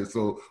of Titus.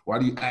 So why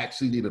do you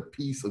actually need a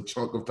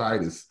chunk of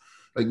Titus?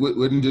 Like,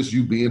 wouldn't just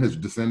you being his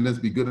descendants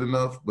be good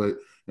enough? But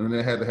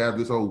they had to have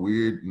this whole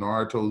weird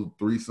Naruto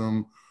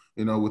threesome,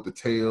 with the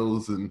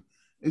tails, and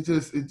it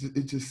just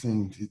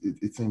seemed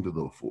a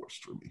little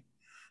forced for me.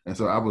 And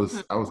so I was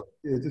like,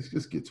 yeah,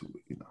 just get to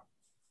it,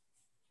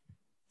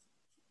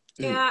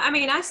 Yeah, I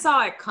mean, I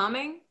saw it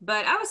coming,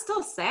 but I was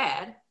still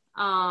sad.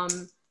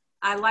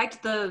 I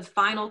liked the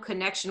final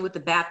connection with the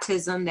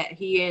baptism that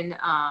he and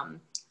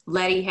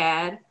Letty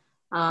had.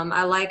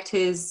 I liked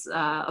his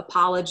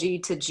apology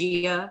to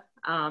Gia.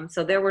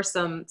 So there were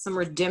some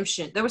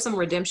redemption. There was some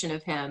redemption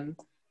of him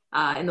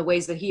in the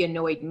ways that he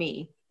annoyed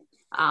me,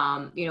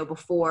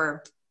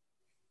 before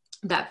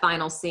that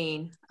final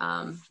scene.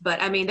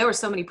 But I mean, there were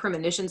so many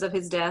premonitions of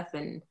his death,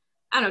 and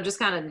I don't know, just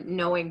kind of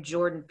knowing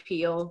Jordan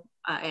Peele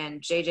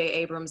and J.J.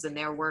 Abrams and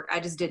their work, I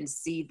just didn't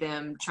see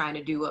them trying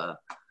to do a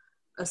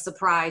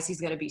surprise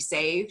he's going to be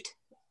saved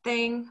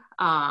thing.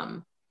 Yeah,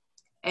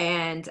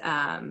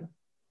 I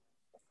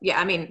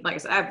mean, like I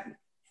said,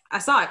 I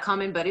saw it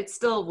coming, but it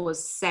still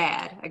was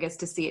sad, I guess,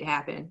 to see it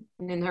happen.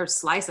 And then her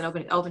slicing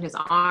open his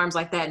arms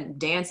like that and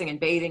dancing and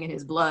bathing in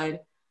his blood.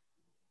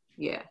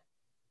 Yeah.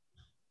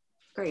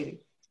 Crazy.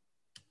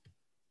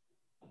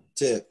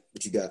 Ted,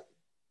 what you got?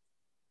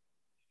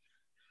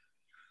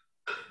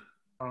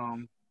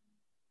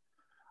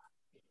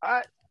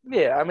 I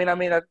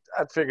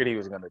figured he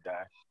was gonna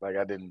die. Like,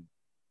 I didn't,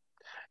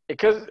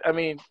 because I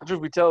mean,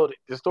 truth be told,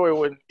 the story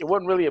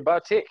wasn't really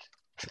about Tick.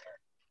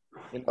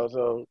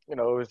 So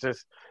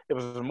it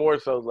was more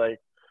so like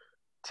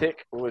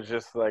Tick was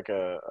just like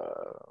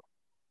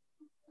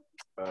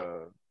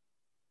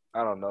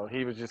I don't know.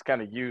 He was just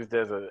kind of used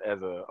as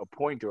a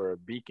point or a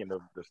beacon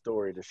of the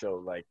story to show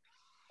like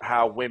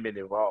how women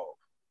evolve,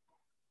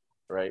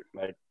 right?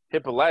 Like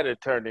Hippolyta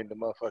turned into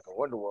motherfucking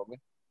Wonder Woman.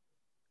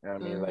 You know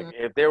what I mean? Like,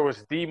 if there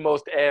was the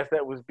most ass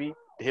that was beat,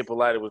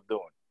 Hippolyta was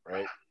doing,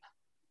 right?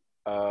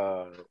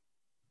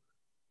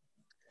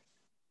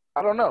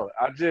 I don't know.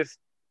 I just,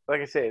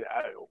 like I said,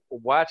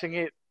 watching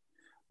it,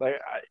 like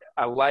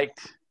I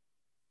liked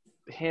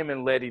him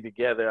and Letty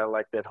together. I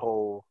liked that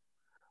whole,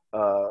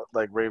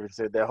 like Raven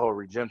said, that whole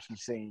redemption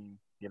scene.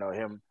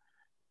 Him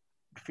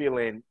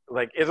feeling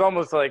like it's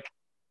almost like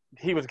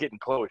he was getting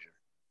closure,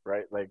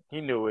 right? Like he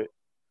knew it.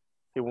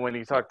 When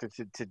he talked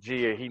to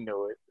Gia, he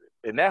knew it.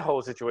 and that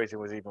whole situation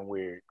was even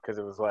weird because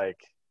it was like,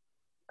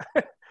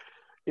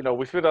 you know,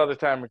 we spent all this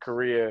time in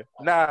Korea.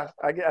 Nah,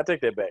 I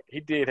take that back. He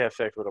did have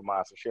sex with a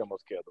monster. She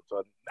almost killed him.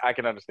 So I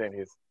can understand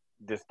his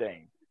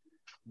disdain.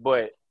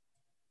 But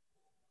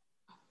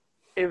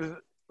it was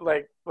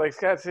like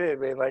Scott said,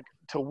 man, like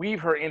to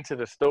weave her into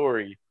the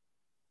story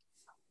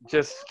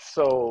just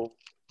so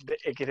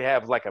it could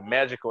have like a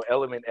magical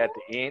element at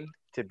the end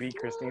to beat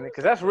Christina.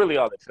 Because that's really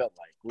all it felt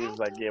like. We was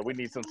like, yeah, we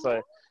need some sort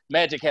of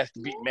magic has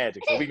to beat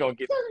magic. So we going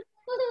to get.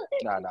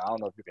 Nah, I don't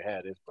know if you can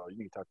have this, bro. You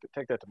need to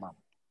take that to mama.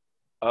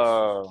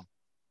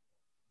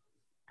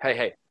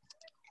 Hey.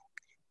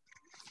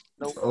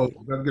 Nope. Oh, we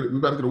about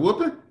to get a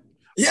whooping?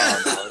 Yeah.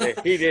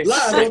 He did.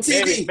 Live on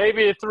TV.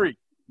 Maybe it's 3.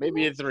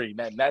 Maybe it's 3.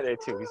 Not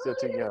at 2. He's still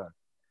too young.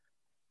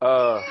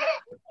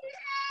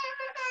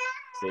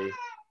 See,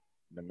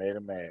 they made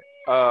him mad.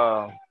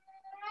 I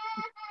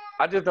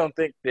just don't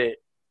think that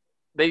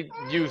they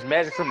use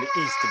magic from the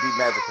east to beat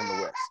magic from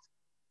the west.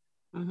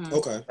 Mm-hmm.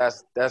 Okay.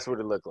 That's what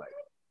it looked like.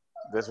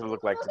 That's what it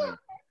looked like to me.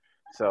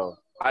 So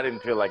I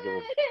didn't feel like it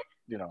was,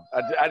 you know,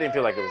 I didn't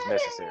feel like it was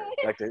necessary.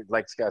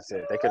 Like Scott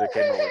said, they could have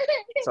came up with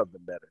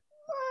something better.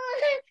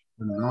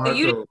 So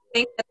you didn't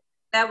think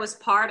that was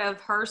part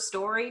of her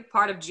story,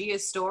 part of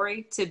Gia's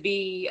story, to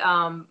be,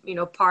 you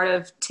know, part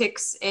of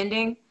Tick's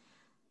ending?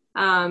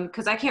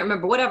 Because I can't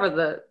remember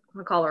I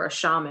call her a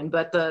shaman,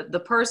 but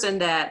the person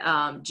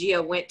that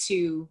Gia went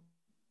to,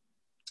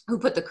 who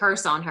put the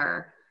curse on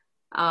her,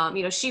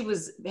 you know, she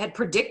had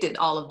predicted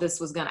all of this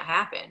was going to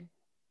happen.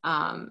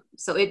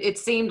 So it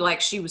seemed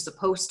like she was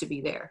supposed to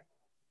be there.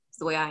 That's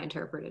the way I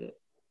interpreted it.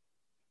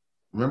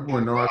 Remember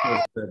when Nora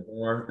was at that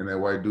bar and that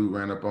white dude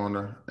ran up on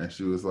her and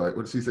she was like,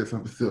 what did she say?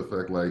 Something to the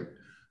effect like,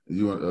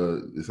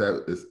 is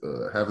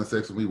having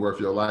sex with me worth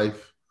your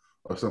life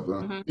or something?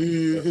 Mm-hmm.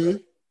 Mm-hmm.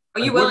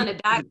 Are you willing to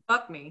die to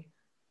fuck me?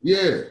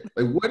 Yeah.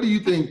 Like, what do you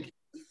think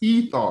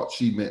he thought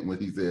she meant when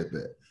he said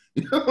that?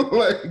 You know,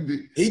 like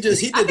he did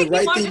the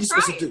right thing you're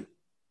supposed to do.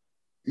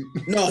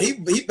 No,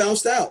 he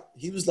bounced out.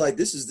 He was like,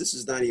 "This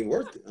is not even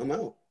worth it. I'm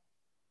out."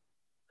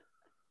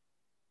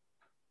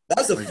 That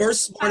was the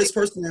first smartest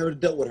person that ever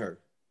dealt with her.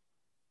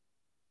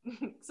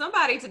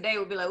 Somebody today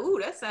would be like, "Ooh,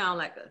 that sounds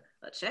like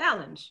a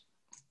challenge."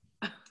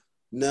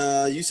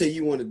 Nah, you say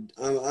you want to.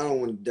 I don't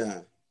want to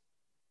die.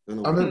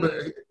 I mean, but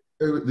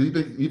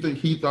do you think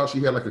he thought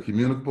she had like a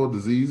communicable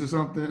disease or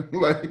something?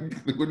 Like,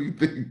 what do you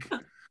think?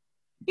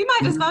 He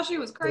might just thought she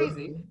was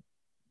crazy.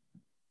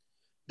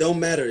 Don't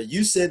matter.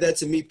 You said that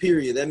to me,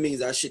 period. That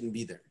means I shouldn't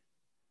be there.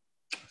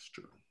 That's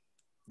true.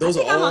 Those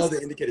are all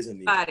the indicators I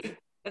need.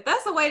 If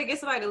that's a way to get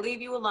somebody to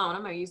leave you alone,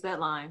 I'm going to use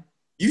that line.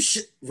 You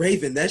should,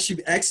 Raven, that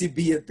should actually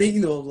be a thing,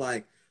 you know,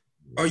 like,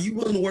 are you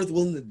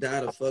willing to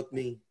die to fuck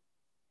me?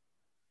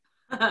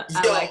 I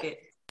like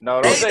it. No,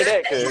 don't say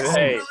that, cause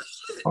hey.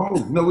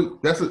 Oh no,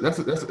 that's a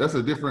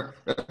different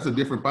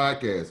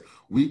podcast.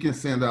 We can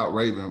send out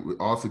Raven with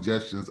all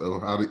suggestions of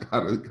how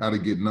to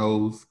get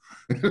no's,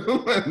 and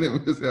then we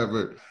just have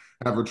her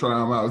try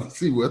them out and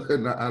see whether or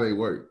not how they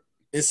work,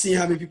 and see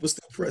how many people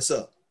still press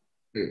up.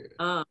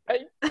 Yeah.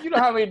 Hey, you know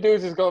how many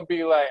dudes is gonna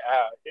be like,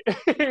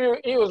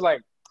 he was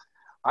like,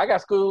 I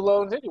got school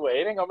loans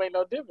anyway. It ain't gonna make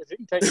no difference. He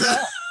can take it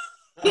out.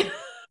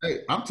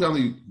 Hey, I'm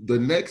telling you, the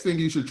next thing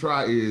you should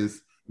try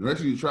is. I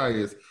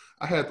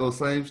had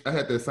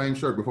that same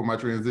shirt before my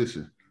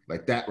transition.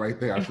 Like that right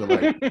there, I feel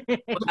like. I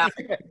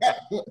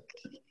feel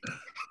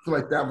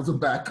like that was a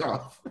back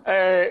off.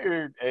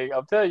 Hey,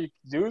 I'm telling you,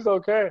 dudes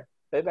don't care.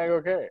 They're not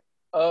gonna care.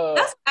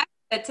 That's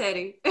that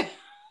Teddy.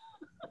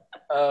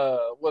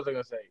 What was I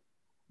gonna say?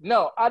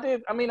 No, I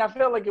did. I mean, I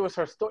felt like it was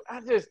her story.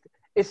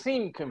 It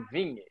seemed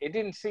convenient. It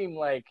didn't seem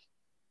like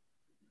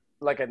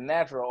a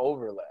natural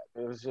overlap.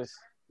 It was just,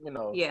 you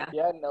know, yeah,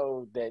 I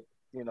know that,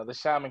 you know, the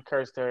shaman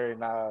cursed her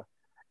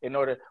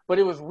but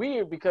it was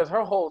weird because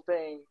her whole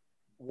thing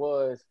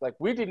was like,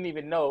 we didn't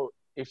even know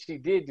if she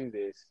did do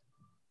this,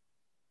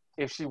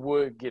 if she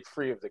would get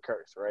free of the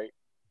curse, right?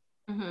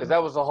 Because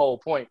that was the whole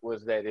point,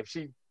 was that if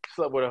she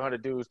slept with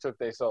 100 dudes, took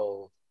their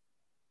soul,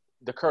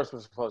 the curse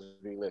was supposed to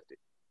be lifted.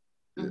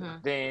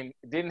 Then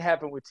it didn't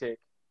happen with Tick.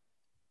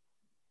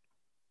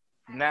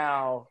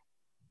 Now,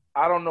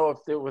 I don't know if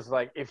it was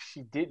like, if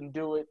she didn't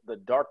do it, the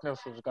darkness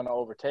was going to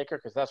overtake her,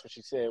 because that's what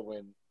she said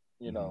when,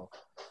 you know,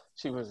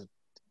 she was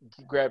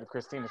grabbing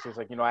Christina. She was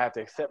like, you know, I have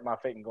to accept my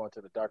fate and go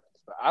into the darkness.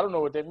 But I don't know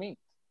what that means.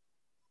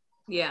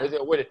 Yeah.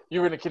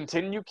 You're going to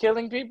continue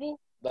killing people?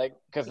 Like,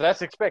 because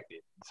that's expected.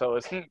 So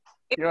it's, you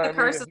know what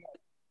I mean?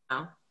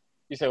 Now.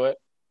 You say what?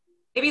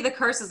 Maybe the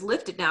curse is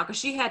lifted now because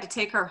she had to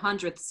take her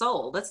 100th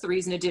soul. That's the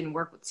reason it didn't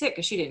work with Tick,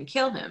 because she didn't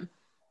kill him.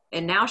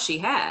 And now she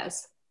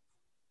has.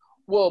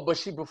 Well,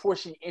 but before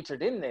she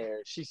entered in there,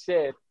 she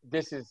said,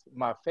 this is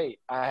my fate.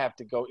 I have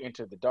to go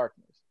enter the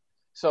darkness.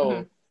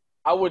 So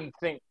I wouldn't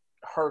think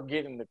her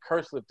getting the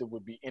curse lifted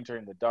would be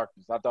entering the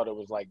darkness. I thought it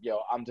was like,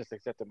 yo, I'm just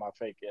accepting my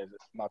fate as the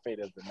 9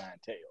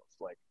 tails.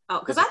 Like, oh,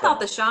 because I thought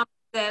the shaman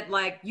said,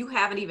 like, you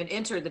haven't even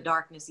entered the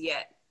darkness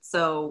yet.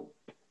 So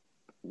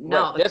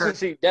no, right.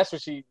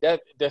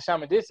 The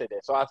shaman did say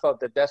that. So I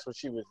thought that's what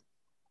she was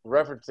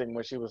referencing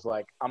when she was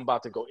like, "I'm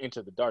about to go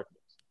into the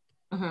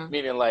darkness,"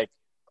 meaning like,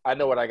 I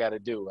know what I got to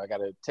do. I got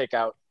to take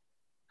out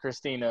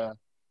Christina,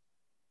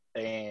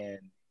 and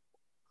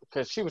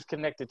because she was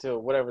connected to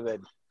whatever that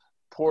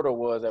portal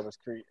was that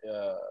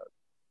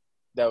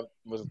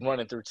was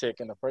running through Tick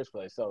in the first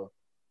place. So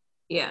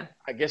Yeah.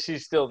 I guess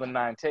she's still the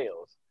Nine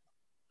Tails,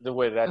 the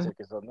way that I took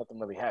it. So nothing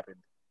really happened,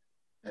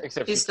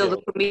 except She's she still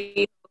killed. the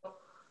Kumiho.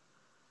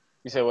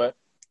 You say what?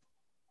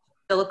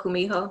 Still a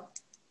Kumiho.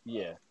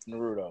 Yeah,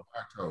 Naruto.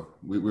 Naruto.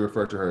 We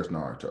refer to her as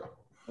Naruto.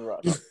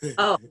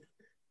 Oh,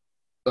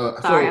 So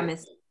sorry, I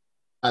missed.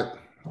 I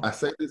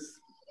say this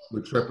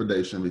with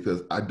trepidation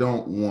because I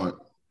don't want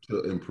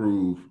to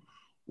improve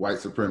white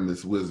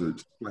supremacist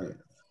wizards' plans.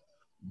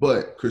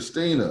 But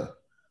Christina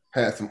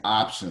had some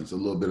options a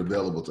little bit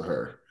available to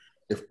her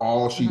if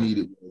all she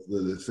needed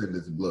was the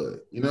descendant's blood.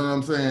 You know what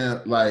I'm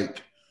saying?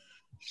 Like,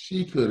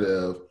 she could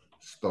have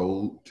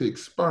stole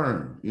Tick's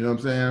sperm. You know what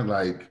I'm saying?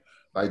 Like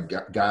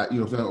got you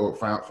know what I'm saying? Or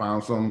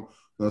found some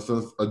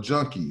a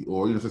junkie,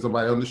 or you know,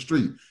 somebody on the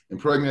street,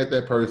 impregnate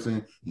that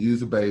person,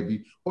 use a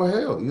baby, or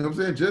hell, you know what I'm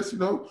saying? Just, you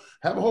know,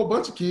 have a whole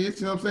bunch of kids,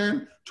 you know what I'm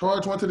saying?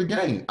 Charge one to the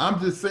game. I'm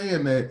just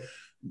saying that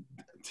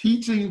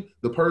teaching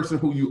the person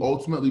who you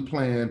ultimately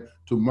plan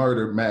to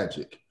murder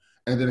magic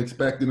and then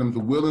expecting them to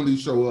willingly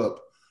show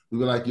up to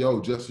be like,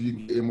 yo, just so you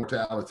can get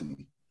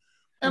immortality.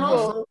 And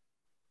also,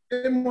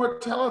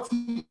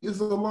 immortality is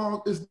the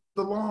long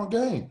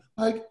game.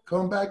 Like,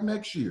 come back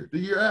next year, the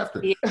year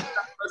after. Yeah.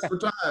 For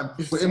time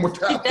for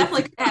immortality. She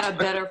definitely had a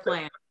better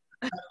plan.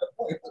 It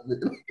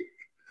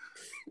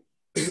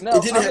didn't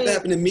have to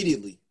happen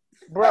immediately.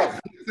 Bro.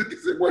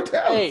 It's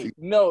immortality. Hey,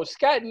 no,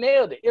 Scott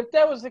nailed it. If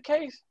that was the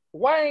case,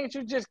 why ain't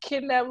you just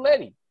kidnap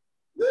Letty?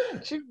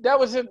 Yeah. That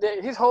was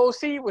his whole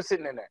seed was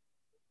sitting in there.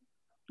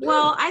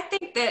 Well, I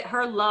think that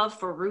her love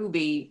for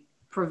Ruby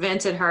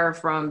prevented her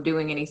from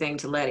doing anything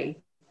to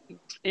Letty.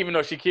 Even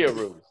though she killed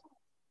Ruby.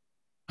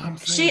 I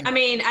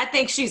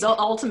think she's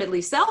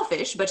ultimately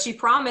selfish, but she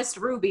promised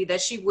Ruby that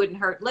she wouldn't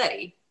hurt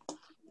Letty.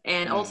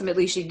 And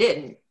ultimately she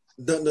didn't.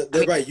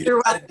 Right. You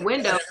threw out the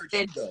window.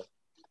 The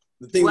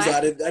thing was,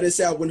 I didn't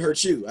say I wouldn't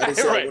hurt you. I didn't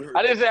say I wouldn't hurt you.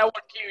 I didn't say I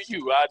wouldn't kill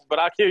you, but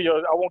I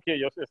won't kill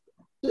your sister.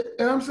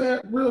 And I'm saying,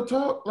 real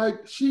talk,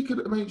 like, she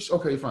could, I mean,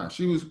 okay, fine.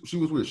 She was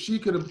weird. She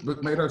could have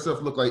made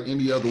herself look like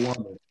any other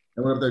woman.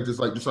 And what if they just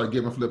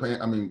giving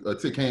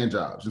tick hand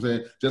jobs, you know what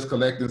I'm saying? Just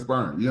collecting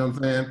sperm, you know what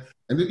I'm saying?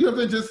 And then, you know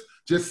what I'm saying?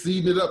 Just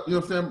seeding it up, you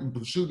know what I'm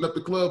saying? Shooting up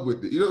the club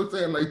with it, you know what I'm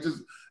saying? Like,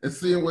 just, and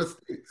seeing what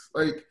sticks.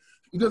 Like,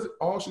 because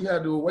all she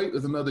had to wait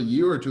is another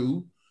year or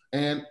two.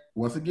 And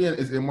once again,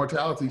 it's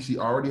immortality. She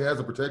already has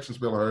a protection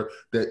spell on her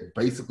that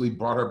basically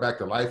brought her back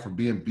to life from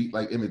being beat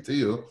like Emmett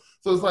Till.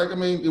 So it's like, I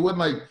mean, it wasn't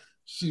like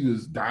she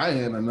was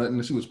dying or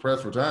nothing. She was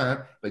pressed for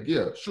time. Like,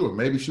 yeah, sure,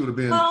 maybe she would have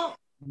been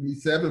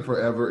 27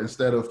 forever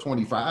instead of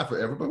 25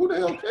 forever. But who the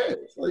hell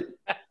cares? Like,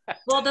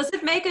 well, does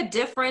it make a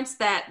difference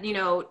that, you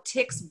know,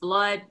 Tick's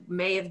blood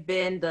may have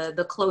been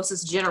the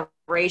closest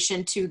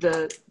generation to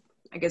the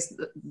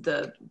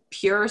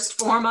purest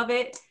form of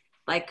it?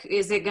 Like,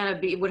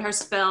 would her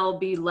spell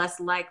be less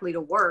likely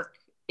to work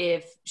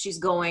if she's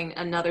going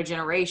another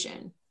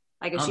generation?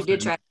 Like, if she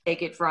did try to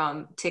take it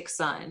from Tick's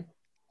son.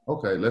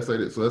 Okay, let's say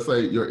this. So let's say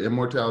your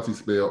immortality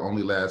spell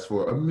only lasts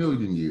for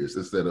 1,000,000 years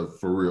instead of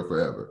for real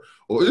forever.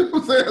 Or, you know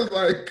what I'm saying?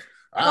 Like,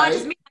 I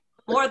just mean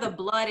the more the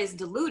blood is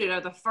diluted, or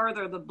the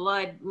further the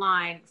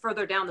bloodline,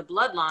 further down the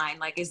bloodline,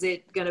 like, is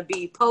it going to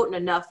be potent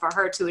enough for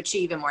her to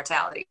achieve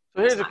immortality?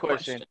 So here's a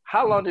question.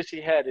 How long did she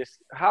have this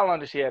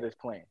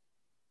plan?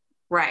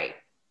 Right.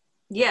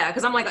 Yeah,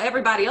 because I'm like,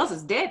 everybody else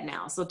is dead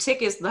now. So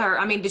Tick is her.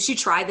 I mean, did she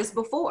try this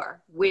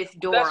before with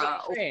Dora? That's what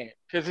I'm saying.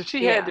 Because if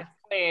she had this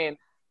plan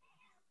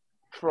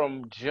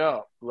from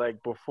jump,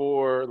 like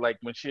before, like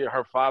when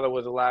her father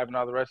was alive and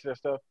all the rest of that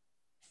stuff.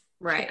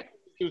 Right.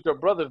 She was her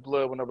brother's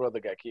blood when her brother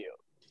got killed.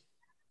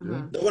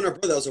 Yeah. That wasn't her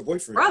brother, that was her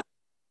boyfriend. Brother.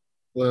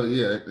 Well,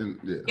 yeah.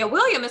 Yeah,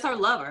 William is her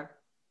lover.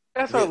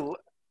 That's her.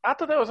 I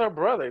thought that was her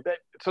brother.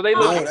 So they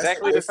look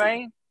exactly the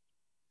same?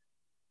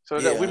 So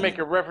that we make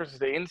a reference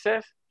to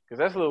incest? Because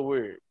that's a little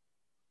weird.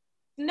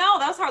 No,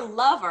 that's her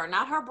lover,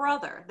 not her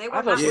brother.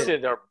 I thought she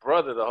said her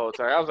brother the whole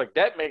time. I was like,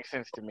 that makes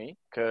sense to me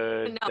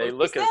because they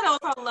look at. She said it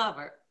was her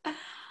lover.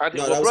 I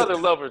think brother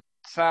and lover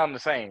sound the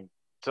same.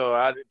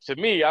 So to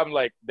me, I'm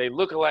like, they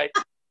look alike.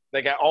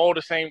 They got all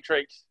the same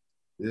traits.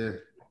 Yeah.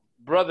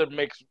 brother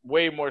makes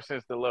way more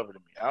sense than lover to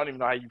me. I don't even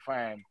know how you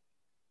find.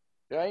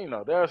 Yeah, you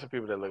know, there are some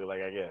people that look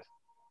alike, I guess.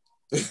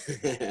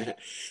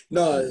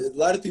 No, a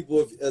lot of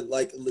people,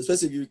 like,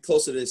 especially if you're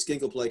closer to skin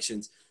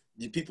complexions,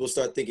 people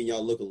start thinking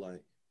y'all look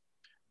alike.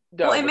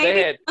 No, well, and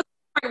maybe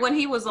when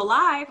he was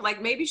alive,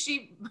 like maybe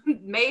she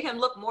made him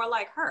look more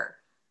like her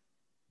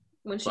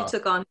when she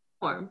took on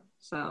form.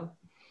 So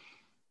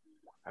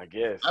I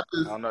guess I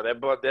don't know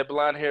that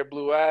blonde hair,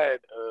 blue eyed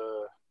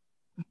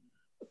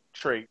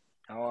trait.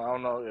 I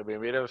don't know. I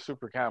mean, that was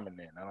super common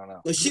then. I don't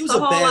know. But she was a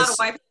whole lot of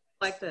white people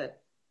like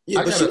that.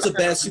 Yeah, but she was a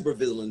bad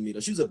supervillain, though.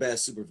 She was a bad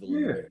supervillain.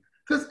 Yeah,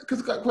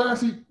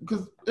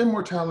 Because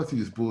immortality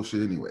is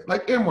bullshit anyway.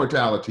 Like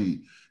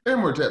immortality,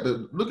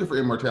 looking for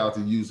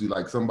immortality usually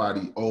like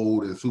somebody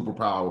old and super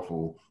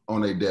powerful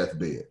on their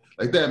deathbed.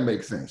 Like that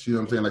makes sense. You know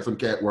what I'm saying? Like some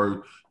cat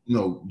word,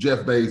 Jeff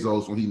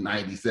Bezos when he's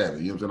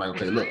 97. You know what I'm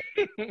saying? Like, okay,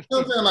 look. You know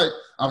what I'm saying? Like,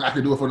 I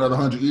could do it for another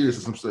 100 years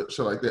or some shit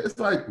like that. It's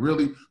like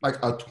really like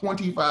a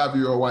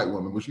 25-year-old white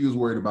woman, what she was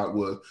worried about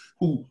was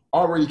who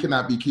already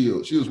cannot be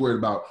killed. She was worried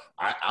about,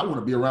 I want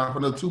to be around for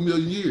another 2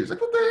 million years.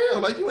 Like, what the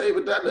hell? Like, you ain't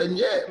even done nothing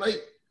yet.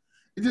 Like,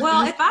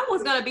 well, if I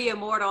was going to be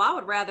immortal, I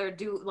would rather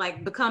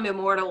become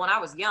immortal when I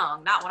was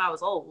young, not when I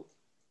was old.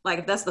 Like,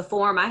 if that's the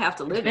form I have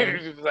to live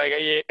in. Like,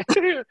 yeah.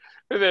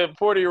 The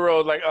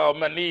 40-year-old like, oh,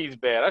 my knee's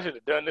bad. I should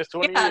have done this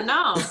 20 years.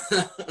 No,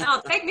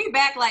 take me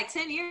back like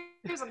 10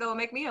 years ago and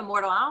make me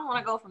immortal. I don't want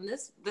to go from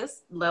this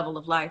level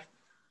of life.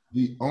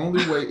 The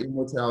only way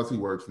immortality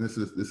works, and this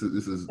is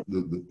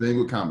the thing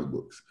with comic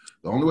books.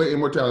 The only way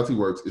immortality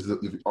works is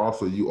if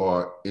also you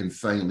are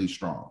insanely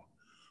strong,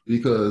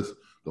 because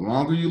the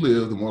longer you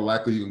live, the more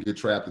likely you can get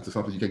trapped into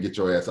something you can't get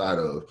your ass out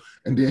of,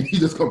 and then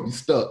you're just gonna be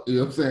stuck. You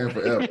know what I'm saying?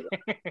 Forever.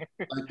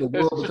 Like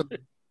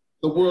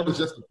the world is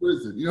just a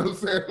prison. You know what I'm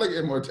saying? Like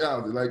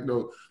immortality. Like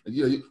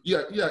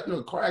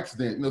car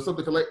accident.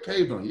 Something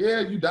caved on. Yeah,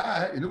 you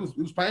died, and it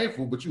was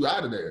painful, but you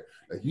out of there.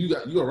 Like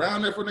you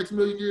around there for the next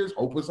million years,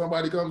 hoping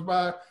somebody comes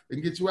by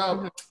and get you out.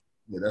 Mm-hmm.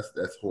 Yeah,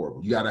 that's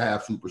horrible. You got to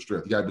have super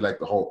strength. You got to be like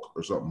the Hulk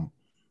or something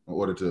in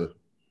order to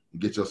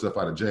get yourself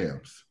out of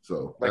jams.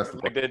 So like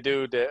that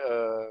dude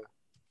that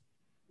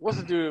what's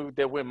the dude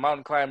that went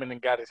mountain climbing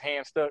and got his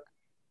hand stuck?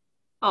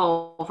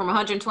 Oh, from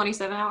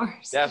 127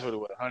 hours. That's what it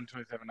was,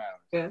 127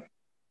 hours. Yeah.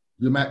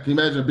 Can you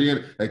imagine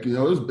being like, it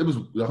was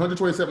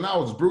 127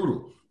 hours is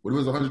brutal, but it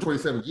was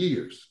 127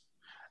 years.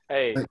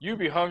 Hey, like, you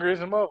be hungry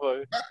as a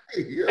motherfucker.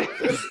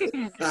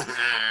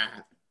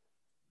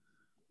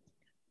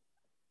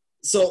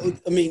 So,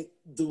 I mean,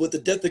 with the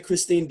death of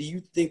Christine, do you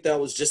think that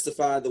was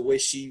justified the way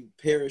she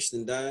perished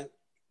and died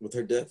with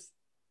her death?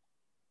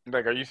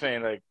 Like, are you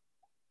saying like,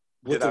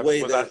 was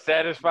I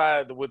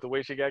satisfied with the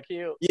way she got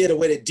killed? Yeah, the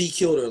way that D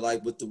killed her,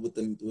 like with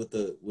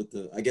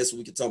the I guess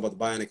we could talk about the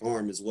bionic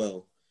arm as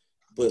well,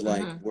 but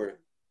like where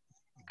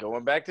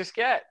going back to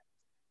Scat,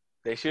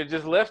 they should have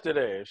just left her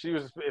there.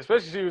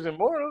 Especially if she was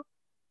immortal.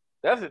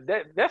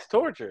 That's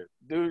torture,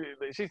 dude.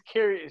 She's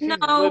carrying.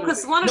 No,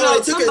 because one of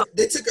those.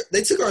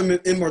 They took her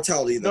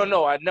immortality. Though.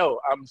 No, I know.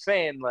 I'm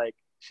saying like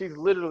she's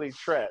literally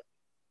trapped.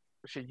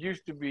 She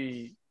used to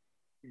be,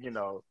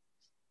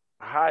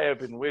 high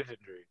up in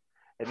wizardry,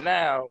 and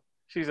now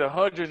she's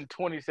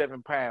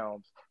 127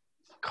 pounds,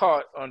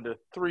 caught under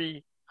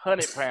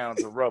 300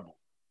 pounds of rubble.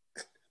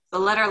 So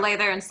let her lay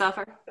there and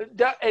suffer.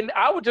 And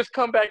I would just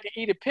come back and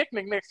eat a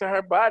picnic next to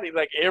her body,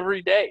 like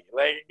every day,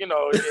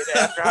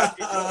 after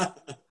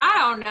I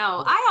don't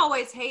know. I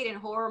always hate in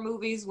horror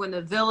movies when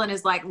the villain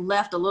is like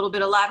left a little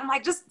bit alive. I'm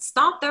like, just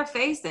stomp their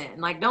face in.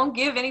 Like, don't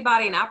give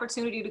anybody an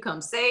opportunity to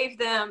come save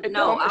them.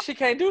 She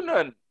can't do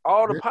nothing.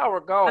 All the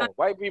power gone.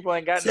 White people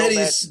ain't got no magic.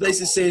 He's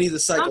basically saying he's a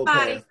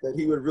psychopath, that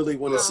he would really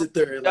want to sit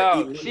there and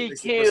like. She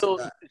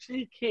killed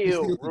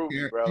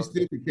Ruby, bro. She's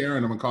still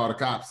carrying them and call the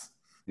cops.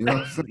 You know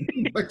what I'm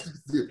saying? Like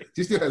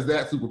she still has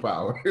that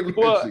superpower.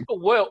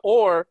 well,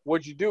 or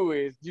what you do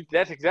is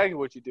that's exactly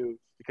what you do,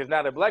 because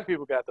now that black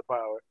people got the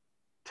power,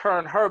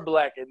 turn her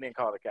black and then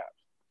call the cops.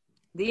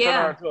 Yeah.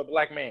 Turn her into a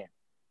black man.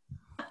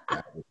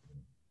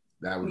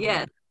 That was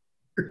yeah.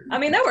 I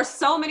mean, there were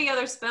so many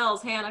other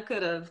spells Hannah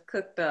could have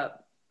cooked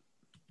up.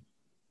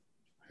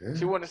 Yeah.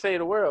 She wanted to save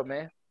the world,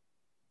 man.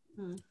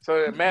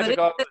 So magic,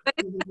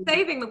 it's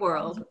saving the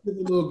world. The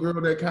little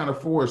girl that kind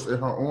of force in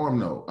her arm,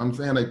 though. I'm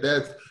saying like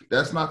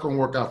that's not gonna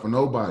work out for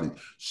nobody.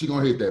 She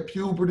gonna hit that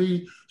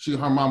puberty.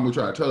 Her mom will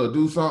try to tell her to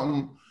do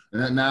something,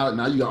 and now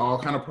you got all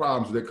kind of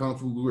problems that come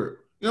through grip.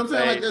 You know what I'm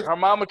saying? Like her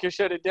mama can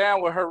shut it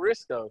down with her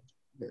wrist though.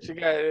 She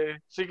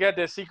got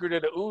that secret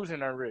of the ooze in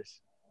her wrist.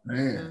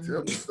 Man,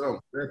 tell me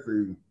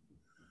something.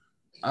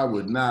 I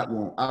would not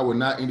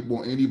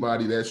want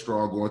anybody that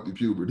strong going through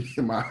puberty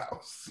in my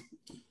house.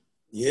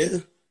 Yeah.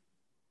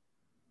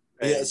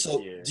 Yeah, so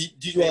yeah.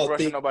 Do you all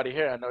think nobody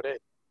here? I know that.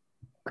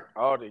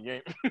 All the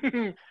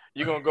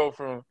you're gonna go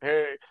from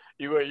hair.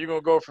 You're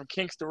gonna go from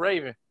kinks to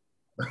Raven.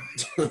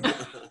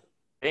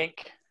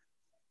 Ink.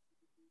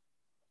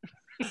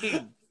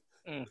 So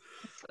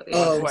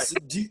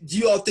do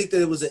you all think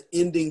that it was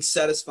an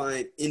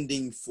satisfying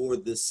ending for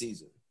this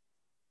season?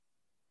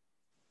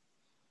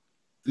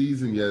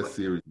 Season, yes.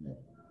 Series, no.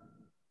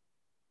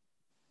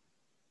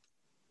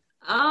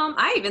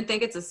 I even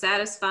think it's a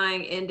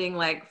satisfying ending,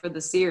 like for the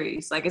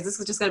series. Like, is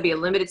this just going to be a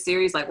limited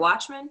series like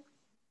Watchmen?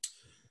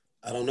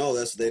 I don't know.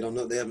 They don't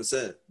know. They haven't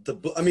said the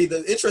book. I mean,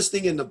 the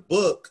interesting in the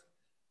book,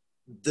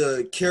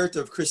 the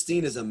character of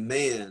Christine is a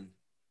man,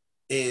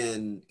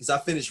 and because I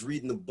finished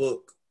reading the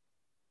book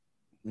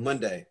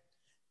Monday,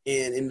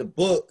 and in the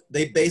book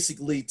they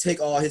basically take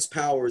all his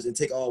powers and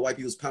take all white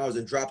people's powers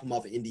and drop him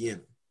off in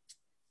Indiana.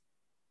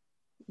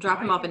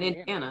 Drop him off in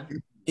Indiana.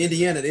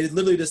 Indiana. They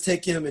literally just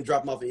take him and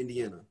drop him off in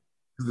Indiana.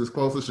 Is this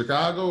close to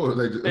Chicago, or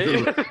they just,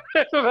 yeah,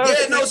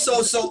 no.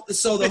 So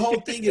the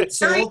whole thing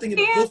is in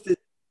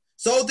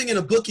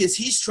the book is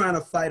he's trying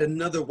to fight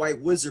another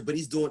white wizard, but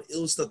he's doing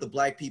ill stuff to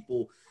black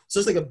people. So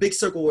it's like a big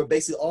circle where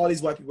basically all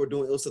these white people are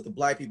doing ill stuff to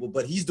black people,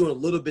 but he's doing a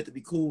little bit to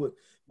be cool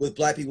with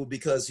black people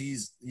because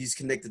he's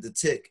connected to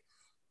Tick,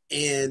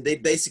 and they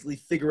basically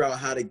figure out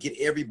how to get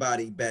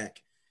everybody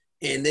back,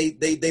 and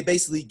they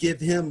basically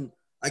give him,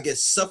 I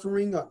guess,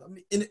 suffering.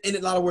 In a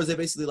lot of words, they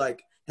basically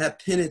like have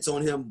penance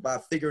on him by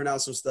figuring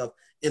out some stuff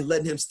and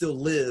letting him still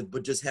live,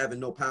 but just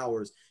having no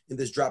powers and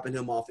just dropping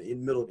him off in the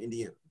middle of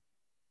Indiana.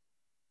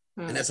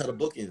 And that's how the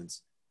book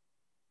ends.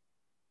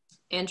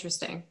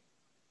 Interesting.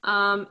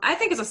 I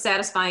think it's a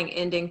satisfying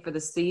ending for the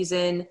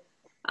season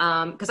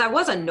because I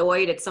was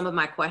annoyed at some of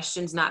my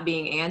questions not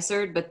being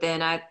answered, but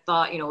then I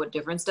thought, what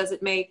difference does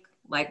it make?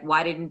 Like,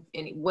 what did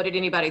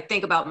anybody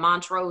think about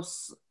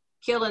Montrose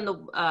killing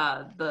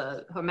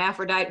the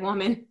hermaphrodite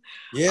woman?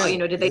 Yeah.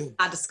 Did they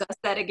not discuss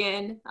that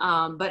again?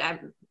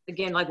 But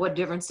again, like, what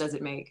difference does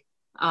it make?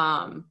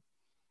 What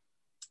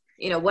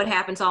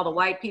happened to all the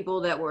white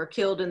people that were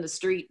killed in the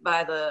street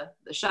by the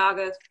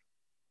Chagas?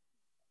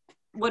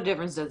 What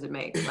difference does it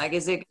make? Like,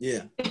 is it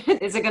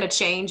is it going to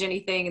change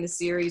anything in the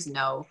series?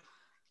 No.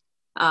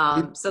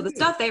 So the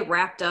stuff they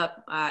wrapped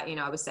up,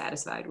 I was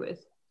satisfied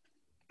with.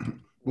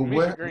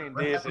 Well, Green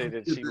did say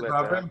that she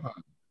let that.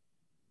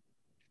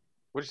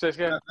 What you say,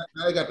 Scott?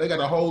 They got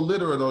a whole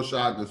litter of those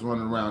Chagas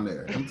running around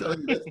there. I'm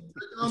telling you, you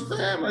know what I'm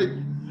saying? Like,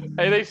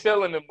 hey, they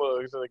selling the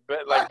mugs like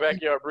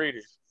backyard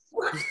breeders.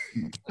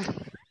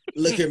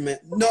 Look here, man.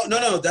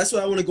 No. That's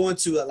what I want to go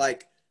into.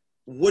 Like,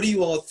 what do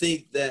you all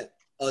think that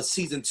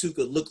season 2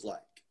 could look like?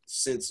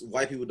 Since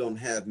white people don't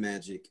have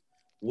magic,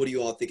 what do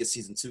you all think a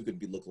season 2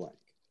 could look like?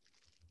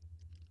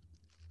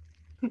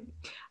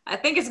 I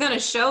think it's going to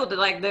show that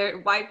like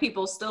white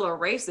people still are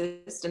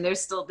racist and they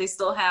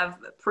still have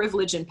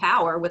privilege and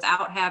power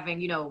without having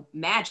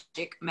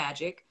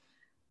magic.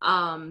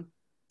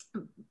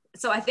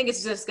 So I think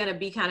it's just going to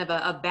be kind of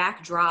a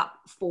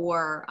backdrop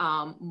for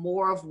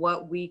more of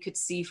what we could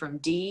see from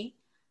Dee,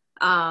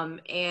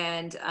 and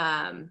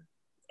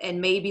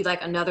maybe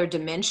like another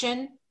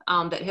dimension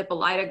that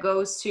Hippolyta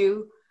goes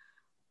to,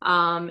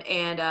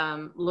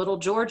 and Little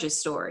George's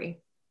story.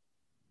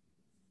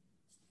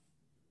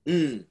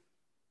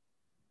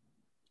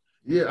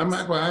 Yeah, I'm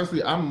not quite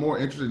honestly. I'm more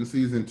interested in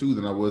season 2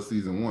 than I was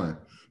season 1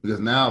 because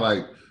now,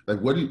 like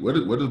what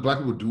does black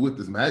people do with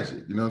this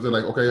magic? You know what I'm saying?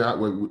 Like, okay,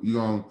 you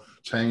gonna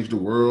change the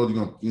world?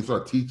 You gonna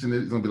start teaching it?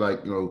 It's gonna be like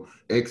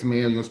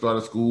X-Men. You gonna start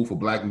a school for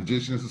black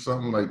magicians or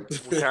something like?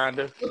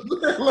 Kinda.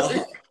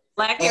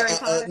 Black Harry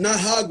Potter. Not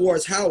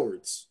Hogwarts,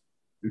 Howards.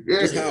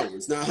 Yeah. Just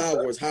Howards, not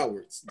Hogwarts,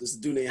 Howards. This is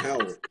a dude named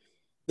Howard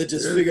that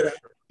just figured out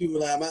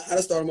people like I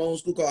started my own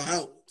school called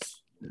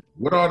Howards.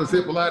 What all does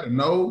Hippolyta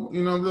know?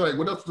 You know, like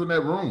what else was in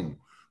that room?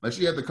 Like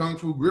she had the kung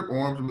fu grip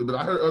arms, but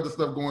I heard other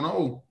stuff going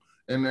on.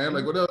 And then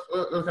like what else?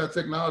 What kind of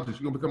technology?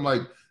 She gonna become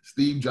like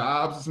Steve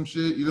Jobs or some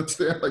shit? You know what I'm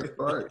saying? Like,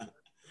 all right.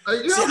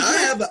 Like, See,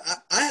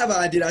 I have an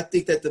idea. I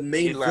think that the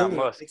main villain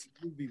of the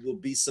movie will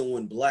be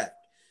someone black.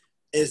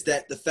 Is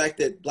that the fact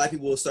that black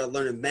people will start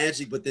learning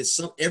magic, but then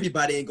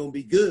everybody ain't gonna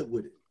be good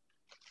with it.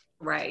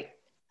 Right.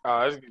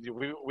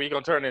 We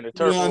gonna turn into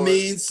turf. You know what I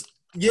mean?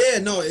 Yeah,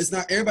 no, it's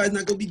not. Everybody's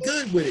not gonna be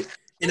good with it.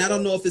 And I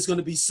don't know if it's going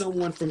to be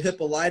someone from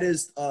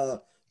Hippolyta's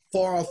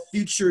far-off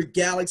future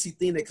galaxy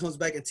thing that comes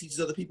back and teaches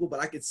other people,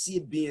 but I could see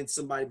it being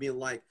somebody being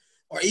like,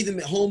 or even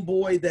the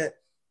homeboy that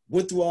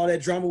went through all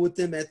that drama with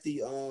them at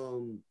the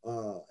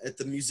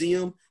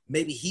museum.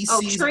 Maybe he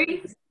sees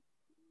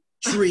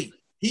Tree.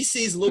 He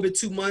sees a little bit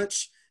too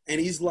much,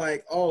 and he's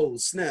like, "Oh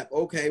snap!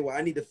 Okay, well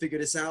I need to figure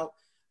this out."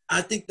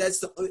 I think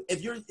that's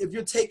if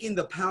you're taking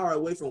the power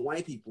away from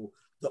white people,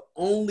 the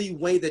only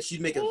way that you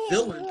make a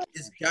villain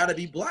is gotta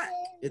be black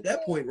at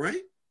that point,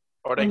 right?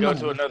 Or they go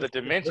to another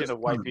dimension of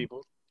white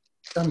people.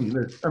 I mean,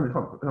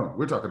 hold on.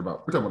 We're talking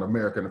about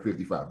America in the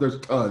 55. There's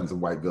tons of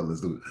white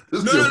villains. No.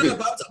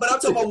 But I'm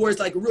talking about where it's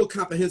like real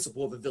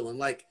comprehensible of a villain.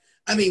 Like,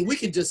 I mean, we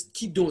could just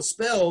keep doing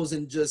spells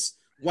and just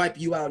wipe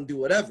you out and do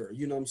whatever.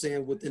 You know what I'm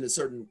saying? Within a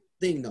certain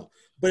thing, though.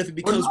 But if it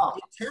becomes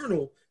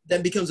eternal,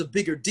 that becomes a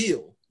bigger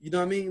deal. You know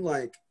what I mean?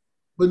 Like.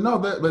 But no,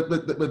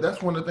 but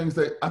that's one of the things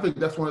I think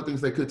that's one of the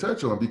things they could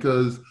touch on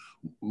because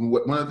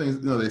one of the things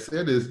they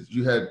said is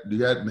you had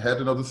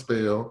to know the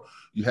spell,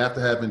 you have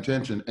to have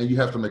intention, and you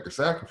have to make a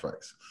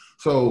sacrifice.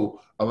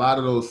 So a lot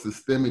of those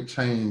systemic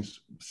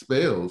change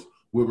spells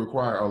would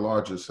require a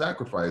larger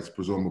sacrifice,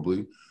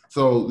 presumably.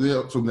 So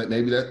so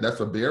maybe that's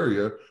a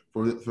barrier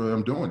for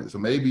them doing it. So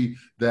maybe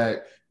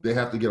that they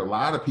have to get a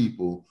lot of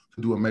people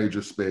to do a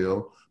major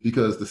spell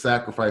because the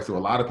sacrifice of a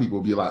lot of people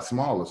will be a lot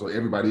smaller. So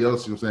everybody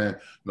else, you know what I'm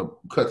saying,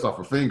 cuts off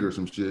a finger or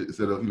some shit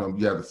instead of,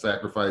 you have to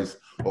sacrifice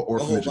or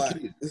orphanage a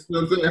kid. You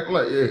know what I'm saying?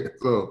 Like, yeah.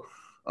 So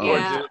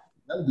that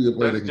would be a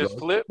way they can just go.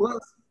 Flip.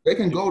 Plus, they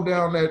can go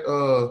down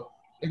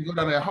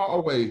that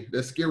hallway,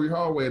 that scary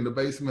hallway in the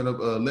basement of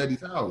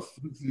Letty's house.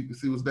 So you can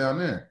see what's down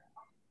there.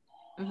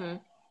 Mm-hmm.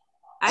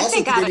 I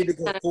think they need to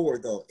go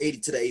forward though, 80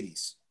 to the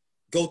 80s.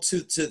 Go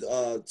to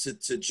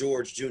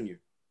George Jr.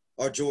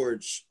 or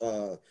George,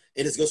 and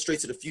just go straight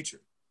to the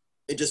future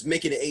and just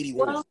make it an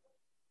 81. Well,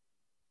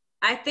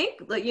 I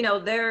think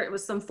there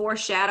was some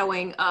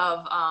foreshadowing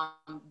of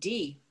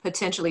Dee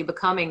potentially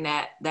becoming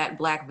that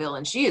black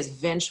villain. She is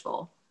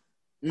vengeful.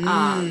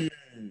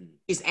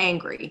 She's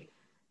angry.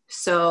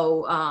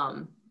 So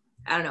I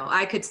don't know.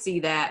 I could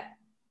see that.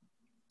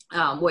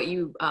 What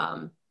you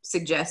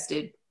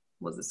suggested,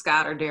 was it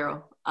Scott or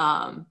Daryl,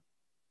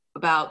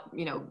 about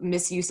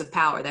misuse of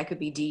power? That could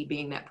be Dee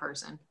being that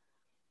person.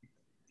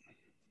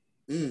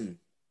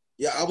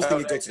 Yeah, I was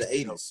thinking go to the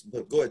 80s,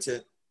 but go ahead,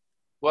 Ted.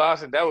 Well, I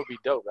said that would be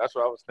dope. That's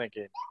what I was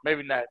thinking.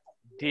 Maybe not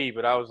D,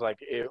 but I was like,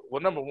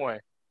 well, number one,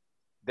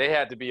 they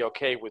had to be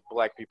okay with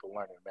black people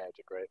learning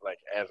magic, right? Like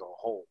as a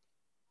whole,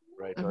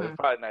 right? So it's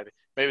probably not.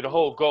 Maybe the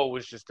whole goal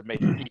was just to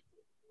make it equal.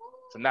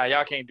 So now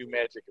y'all can't do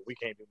magic and we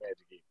can't do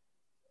magic either,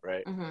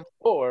 right?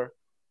 Or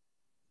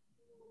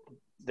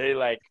they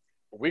like,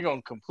 we're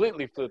gonna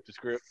completely flip the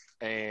script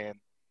and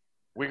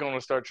we're gonna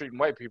start treating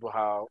white people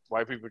how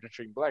white people are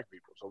treating black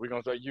people. So we're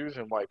gonna start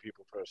using white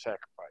people for a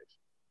sacrifice.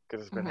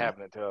 Because it's been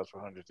happening to us for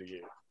hundreds of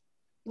years.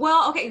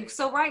 Well, okay,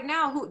 so right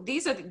now,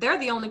 they're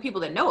the only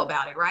people that know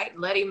about it, right?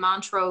 Letty,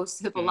 Montrose,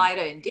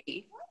 Hippolyta, and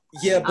Dee.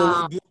 Yeah,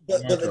 but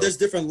there's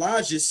different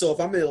lodges. So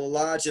if I'm in a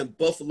lodge in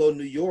Buffalo,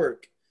 New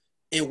York,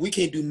 and we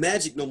can't do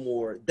magic no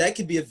more, that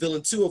could be a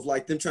villain too, of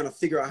like them trying to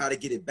figure out how to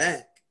get it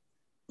back.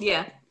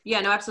 Yeah,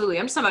 no, absolutely.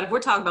 I'm just talking about if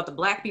we're talking about the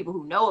black people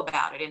who know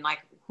about it and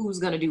like who's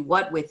going to do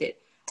what with it.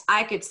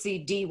 I could see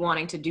Dee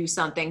wanting to do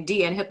something,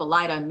 Dee and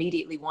Hippolyta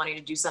immediately wanting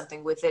to do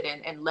something with it,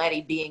 and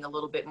Letty being a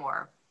little bit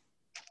more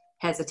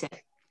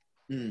hesitant,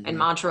 and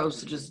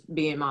Montrose just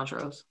being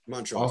Montrose.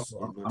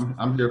 Also,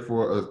 I'm here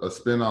for a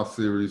spin-off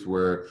series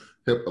where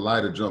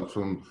Hippolyta jumps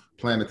from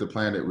planet to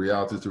planet,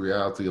 reality to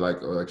reality,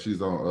 like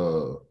she's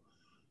on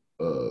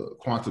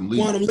Quantum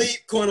Leap.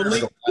 Quantum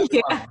Leap.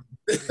 Yeah.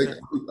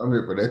 I'm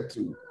here for that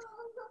too.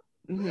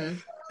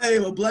 Hey,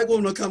 a black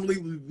woman on Quantum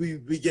Leap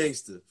would be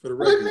gangster for the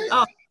record.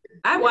 Oh,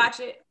 I watch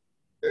it.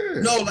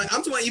 Yeah. No, like I'm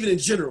talking about even in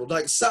general.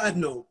 Like side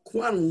note,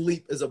 Quantum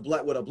Leap is a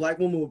black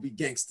woman would be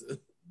gangster.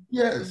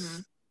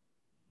 Yes.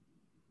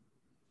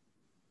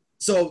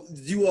 So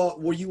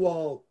were you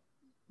all?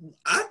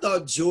 I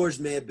thought George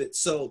may have been.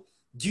 So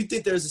do you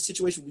think there's a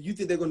situation where you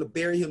think they're going to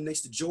bury him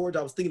next to George?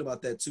 I was thinking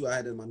about that too. I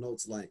had it in my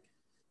notes. Like,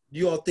 do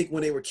you all think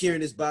when they were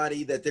carrying his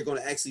body that they're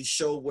going to actually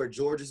show where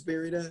George is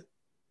buried at?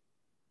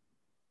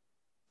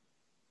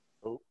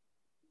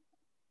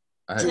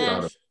 I had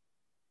thought of.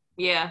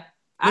 Yeah.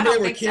 When they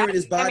were carrying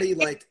his body,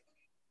 like.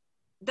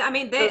 I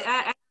mean,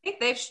 I think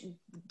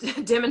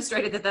they've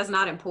demonstrated that that's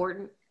not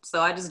important.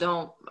 So I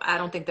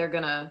don't think they're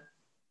gonna.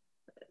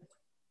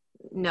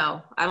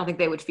 No, I don't think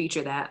they would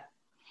feature that.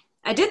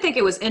 I did think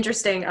it was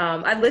interesting.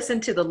 I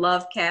listened to the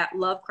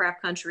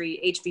Lovecraft Country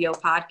HBO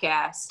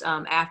podcast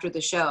after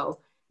the show,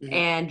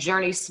 and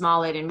Journey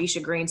Smollett and Misha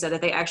Green said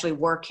that they actually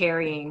were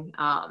carrying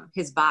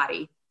his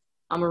body.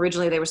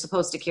 Originally, they were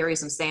supposed to carry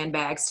some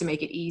sandbags to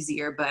make it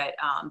easier, but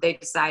they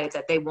decided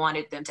that they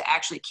wanted them to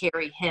actually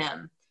carry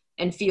him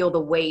and feel the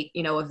weight,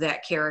 of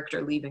that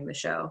character leaving the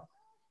show.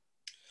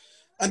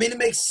 I mean, it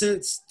makes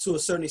sense to a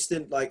certain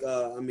extent. Like,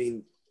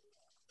 probably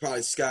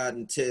Scott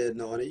and Ted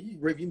know,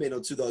 and Rick, you may know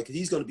too, though, because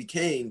he's going to be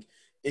Kang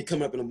and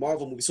coming up in a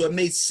Marvel movie. So it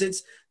made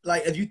sense.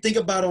 Like, if you think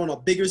about it on a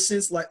bigger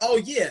sense, like, oh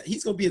yeah,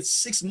 he's going to be in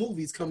 6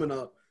 movies coming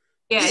up.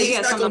 Yeah,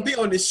 he's not going to be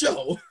on this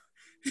show.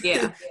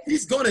 Yeah.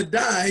 He's going to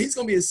die. He's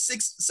going to be in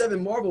 6,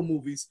 7 Marvel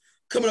movies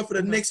coming up for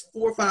the next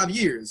 4 or 5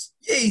 years.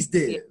 Yeah, he's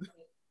dead. Yeah.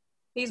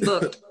 He's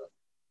booked.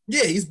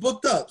 Yeah, he's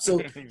booked up. So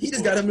he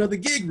just got him another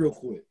gig real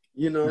quick,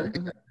 He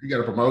got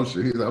a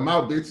promotion. He's like, I'm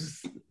out,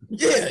 bitches.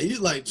 Yeah, he's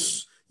like,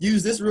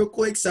 use this real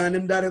quick, sign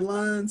them dotted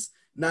lines.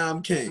 Now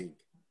I'm Kang.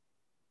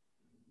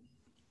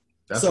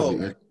 That's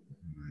so,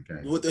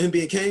 with him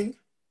being Kang?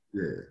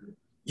 Yeah.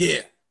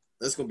 Yeah,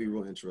 that's going to be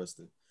real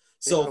interesting.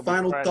 So,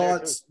 final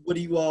thoughts. What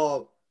do you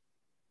all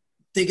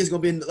think is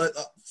going to be?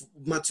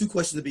 My 2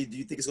 questions would be, do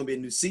you think it's going to be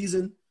a new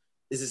season?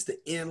 Is this the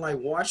end like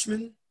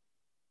Watchmen?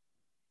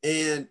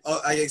 And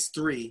I guess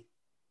 3.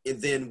 And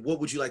then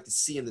what would you like to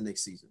see in the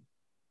next season?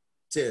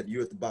 Ted,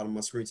 you're at the bottom of my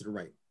screen to the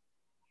right.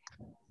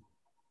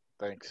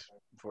 Thanks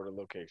for the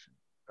location.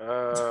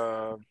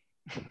 I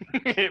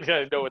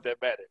know what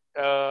that mattered.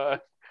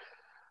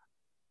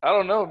 I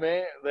don't know,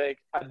 man. Like,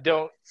 I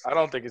don't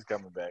think it's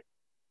coming back,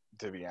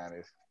 to be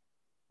honest.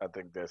 I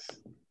think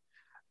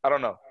I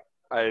don't know.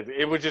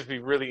 It would just be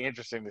really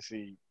interesting to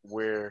see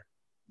where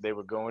they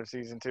would go in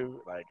season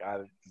 2. Like,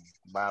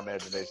 my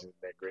imagination isn't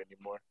that great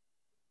anymore.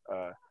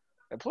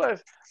 And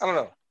plus, I don't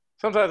know.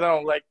 Sometimes I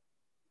don't like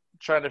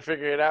trying to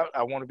figure it out.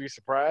 I want to be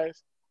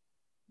surprised,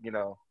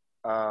 but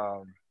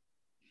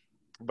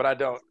I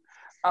don't.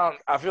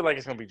 I feel like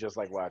it's gonna be just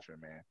like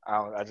Watchmen, man.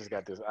 I just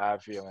got this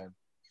odd feeling.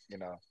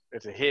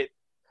 It's a hit.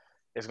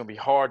 It's gonna be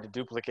hard to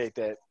duplicate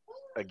that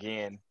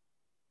again,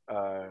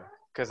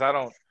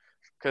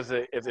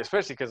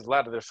 especially because a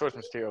lot of their source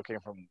material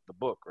came from the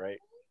book, right?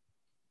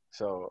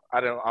 So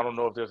I don't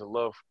know if there's a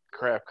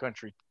Lovecraft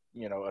Country,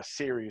 a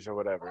series or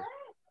whatever.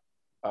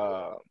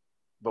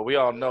 But we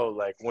all know,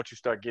 like, once you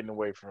start getting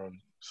away from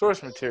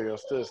source material,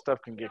 still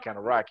stuff can get kind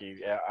of rocky,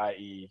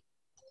 i.e.,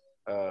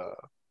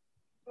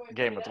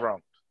 Game of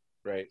Thrones,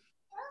 right?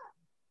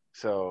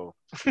 So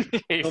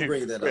Don't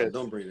bring that up.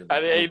 Don't bring it up.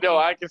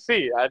 I can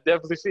see it. I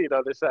definitely see it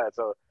on this side.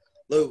 So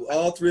look,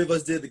 all three of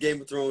us did the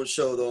Game of Thrones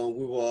show, though, and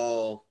we were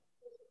all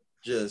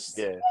just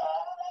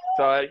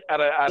So I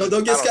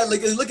don't get Scott.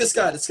 Look at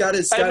Scott. Scott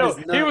is. I know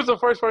is not, he was the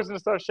first person to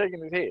start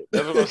shaking his head.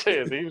 That's what I'm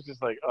saying. He was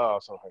just like, "Oh,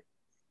 so hurt."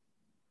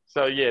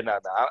 So yeah,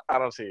 I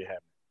don't see it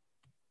happening.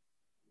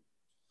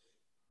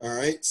 All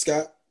right,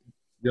 Scott.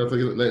 Yeah, so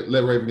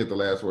let Raven get the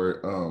last word.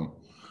 I'm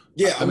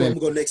gonna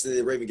go next, and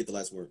then Raven get the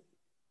last word.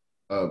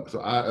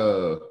 So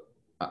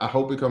I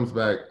hope it comes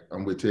back.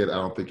 I'm with Ted. I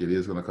don't think it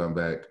is going to come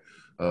back.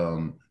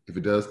 If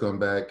it does come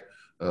back,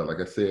 like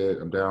I said,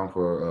 I'm down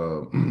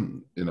for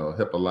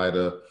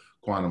Hippolyta,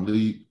 Quantum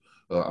Leap.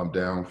 I'm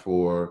down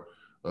for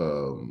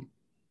the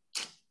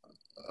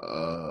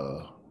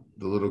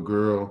little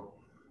girl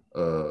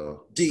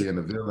being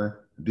the villain.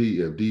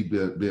 D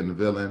being the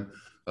villain.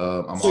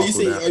 So you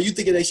say, are you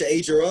thinking they should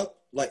age her up?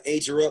 Like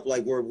age her up,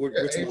 like we're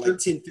talking like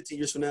 10, 15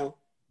 years from now?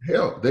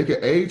 Hell, they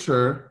could age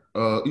her.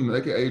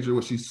 They could age her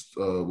when she's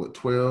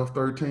 12,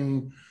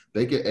 13.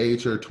 They could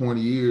age her 20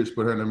 years,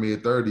 put her in her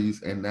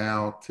mid-30s, and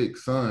now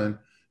Tick's son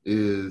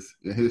is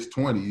in his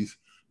 20s.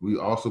 We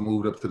also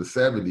moved up to the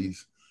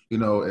 70s,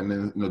 and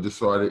then just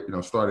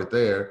started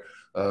there.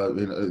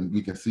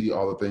 We can see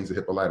all the things that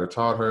Hippolyta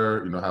taught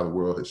her, how the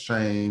world has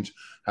changed,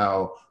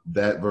 how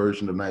that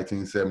version of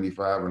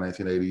 1975 or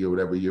 1980 or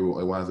whatever year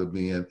it winds up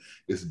being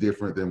is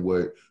different than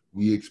what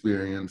we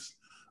experienced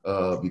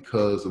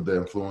because of the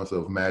influence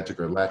of magic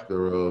or lack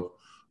thereof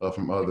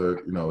from other,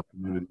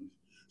 communities.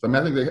 So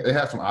I think they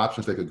have some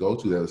options they could go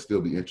to that would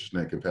still be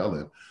interesting and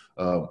compelling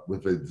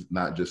if it's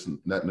not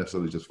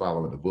necessarily just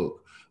following the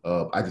book.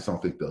 I just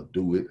don't think they'll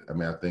do it. I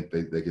think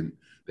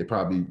they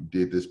probably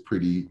did this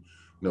pretty,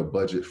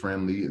 budget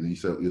friendly, and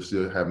you're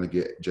still having to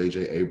get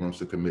J.J. Abrams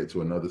to commit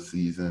to another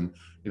season,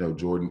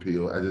 Jordan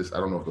Peele. I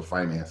don't know if the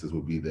finances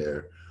would be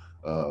there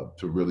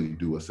to really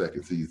do a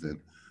second season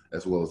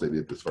as well as they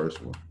did this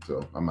first one.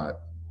 So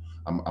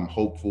I'm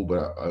hopeful,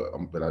 but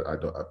I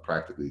don't,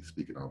 practically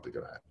speaking, I don't think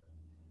it'll happen.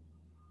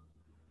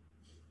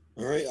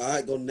 All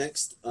right, go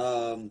next.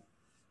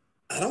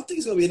 I don't think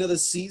it's gonna be another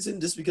season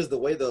just because the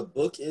way the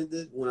book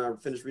ended. When I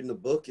finished reading the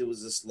book, it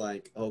was just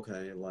like,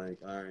 okay, like,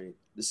 all right,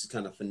 this is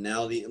kind of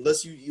finality.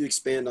 Unless you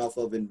expand off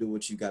of it and do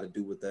what you got to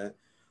do with that.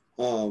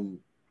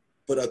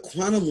 But a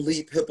Quantum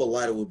Leap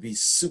Hippolyta would be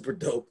super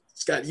dope.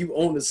 Scott, you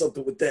own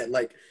something with that.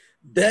 Like,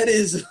 that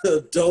is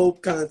a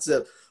dope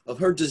concept of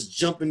her just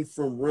jumping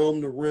from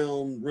realm to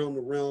realm, realm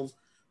to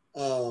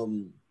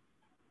realm.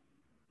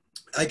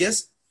 I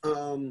guess.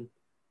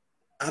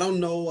 I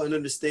don't know and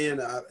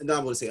understand. I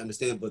don't want to say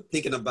understand, but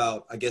thinking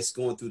about, I guess,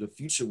 going through the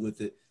future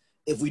with it.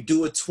 If we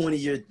do a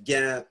 20-year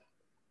gap,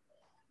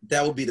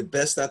 that would be the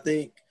best, I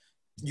think.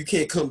 You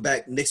can't come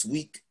back next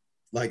week.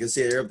 Like I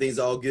said, everything's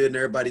all good and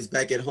everybody's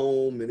back at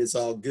home and it's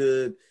all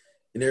good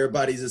and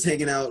everybody's just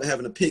hanging out,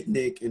 having a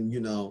picnic.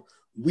 And,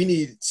 we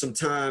need some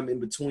time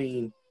in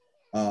between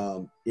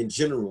in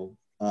general.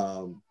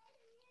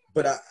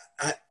 But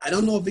I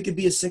don't know if it could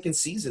be a second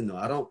season,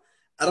 though.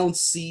 I don't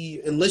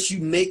see, unless you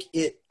make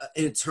it an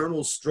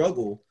internal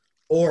struggle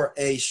or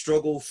a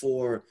struggle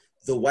for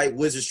the White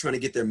Wizards trying to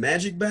get their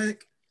magic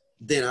back,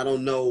 then I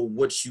don't know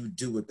what you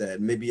do with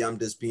that. Maybe I'm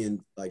just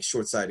being like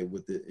short-sighted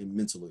with it and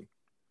mentally.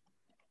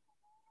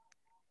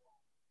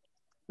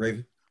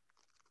 Raven?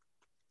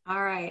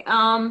 All right.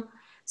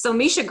 So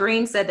Misha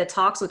Green said that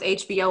talks with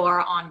HBO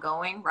are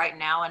ongoing right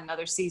now.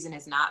 Another season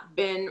has not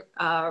been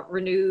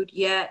renewed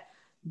yet.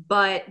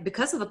 But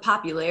because of the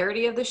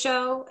popularity of the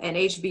show, and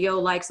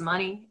HBO likes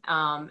money,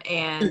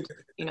 and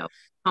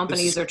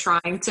companies are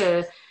trying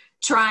to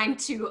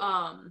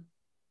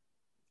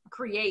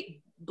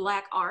create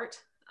Black art,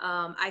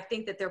 I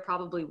think that there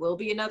probably will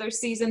be another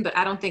season, but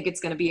I don't think it's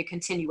going to be a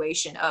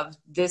continuation of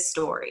this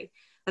story.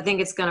 I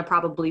think it's going to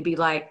probably be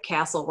like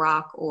Castle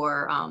Rock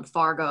or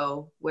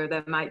Fargo, where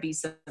there might be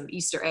some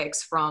Easter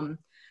eggs from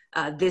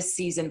this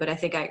season, but I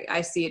think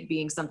I see it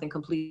being something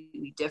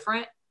completely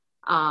different.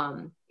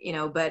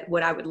 But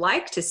what I would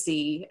like to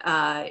see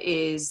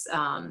is,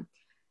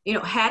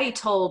 Hattie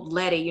told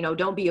Letty,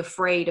 don't be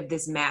afraid of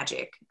this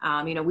magic.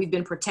 We've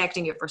been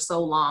protecting it for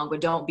so long, but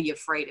don't be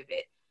afraid of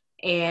it.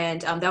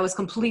 And that was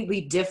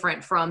completely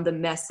different from the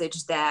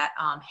message that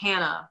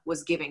Hannah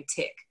was giving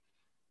Tick.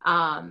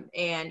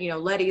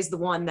 Letty is the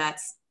one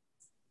that's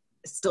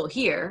still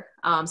here.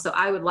 So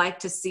I would like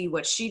to see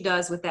what she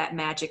does with that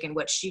magic and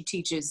what she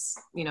teaches,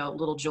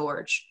 little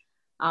George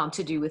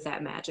to do with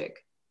that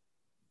magic.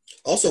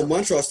 Also,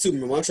 Montrose too.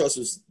 Montrose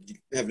was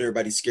having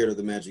everybody scared of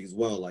the magic as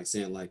well, like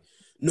saying, like,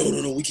 no,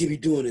 we can't be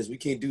doing this. We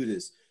can't do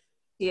this.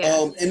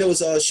 Yeah. And there was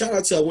a shout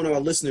out to one of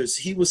our listeners.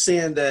 He was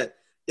saying that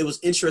it was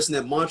interesting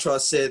that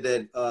Montrose said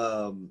that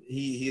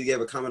he gave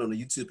a comment on the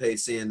YouTube page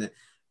saying that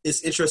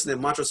it's interesting that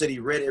Montrose said he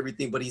read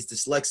everything, but he's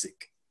dyslexic.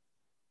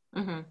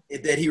 Mm-hmm.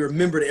 That he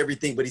remembered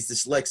everything, but he's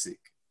dyslexic.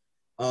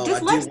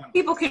 Dyslexic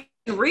people can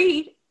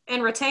read.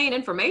 And retain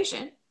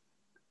information.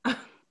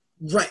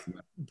 Right.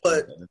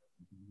 But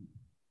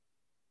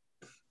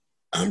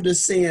I'm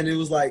just saying it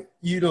was like,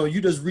 you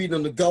just reading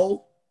on the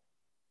go.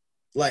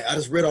 Like, I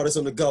just read all this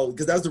on the go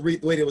because that's the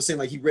way they were saying,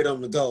 like, he read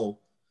on the go.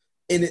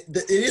 And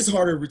it is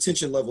harder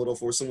retention level, though,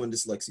 for someone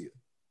dyslexia.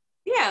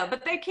 Yeah,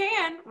 but they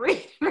can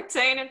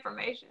retain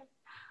information.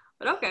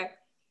 But okay.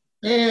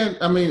 And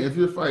I mean, if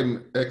you're fighting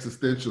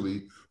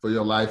existentially for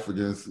your life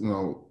against,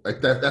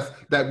 like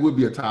that would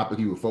be a topic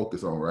he would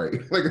focus on, right?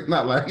 Like, it's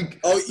not like.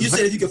 Oh, you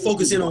said if you could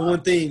focus in on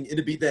one thing,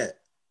 it'd be that.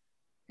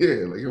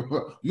 Yeah, like you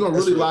don't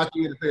really lock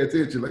in and pay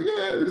attention. Like,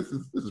 yeah, this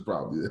is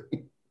probably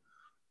it.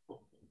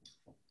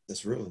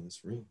 That's real.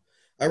 That's real.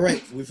 All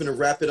right, we're gonna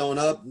wrap it on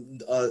up.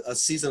 A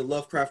season of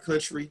Lovecraft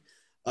Country.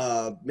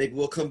 Maybe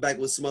we'll come back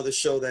with some other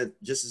show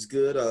that just as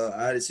good.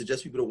 I'd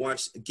suggest people to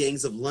watch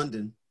Gangs of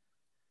London,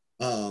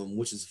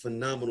 which is a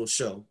phenomenal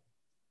show.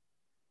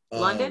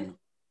 London?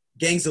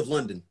 Gangs of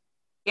London.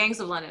 Gangs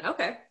of London.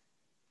 Okay.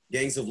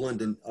 Gangs of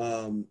London.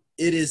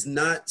 It is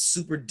not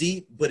super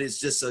deep, but it's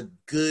just a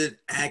good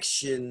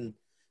action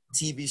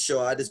TV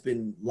show. I just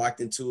been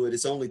locked into it.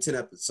 It's only 10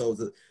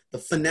 episodes. The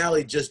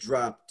finale just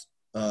dropped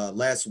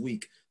last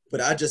week,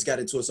 but I just got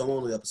into it, so I'm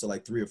only episode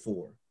like 3 or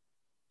 4.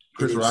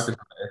 Chris Rock has done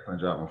an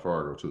excellent job on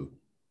Fargo too.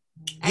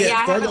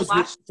 Yeah, Fargo's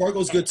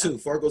good too.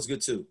 Fargo's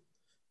good too.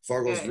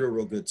 Fargo's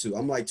real good too.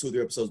 I'm like 2 or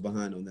 3 episodes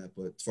behind on that,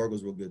 but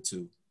Fargo's real good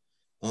too.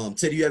 Ted,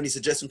 do you have any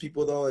suggestions,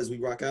 people, though, as we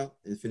rock out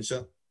and finish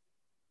up?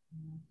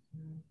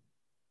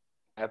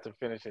 After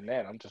finishing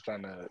that, I'm just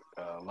trying to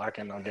lock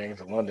in on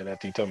Gangs of London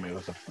after you told me it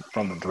was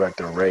from the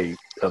director of Raid.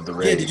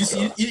 Yeah, did you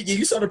see?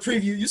 You saw the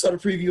preview. You saw the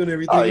preview and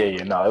everything. Oh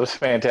yeah. No, it was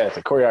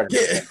fantastic. Choreography.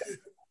 Yeah,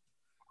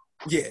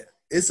 yeah.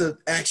 It's a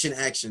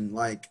action.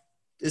 Like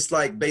it's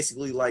like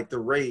basically like the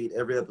Raid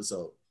every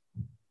episode.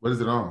 What is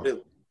it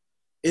on?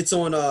 It's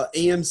on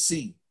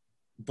AMC,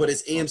 but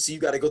it's AMC. You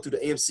got to go through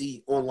the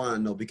AMC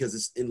online though because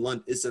it's in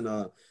London. It's in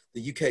the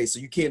UK, so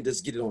you can't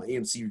just get it on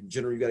AMC.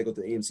 Generally, you got to go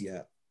to the AMC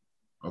app.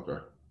 Okay.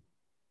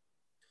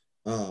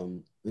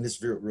 And it's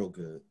real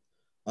good.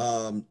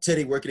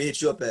 Teddy, where can they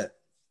hit you up at?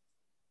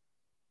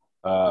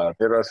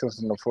 Theodore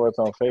Simpson the Fourth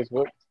on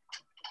Facebook.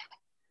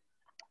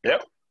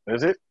 Yep,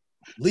 is it?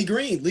 Lee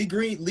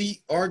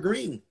R.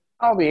 Green.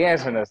 I'll be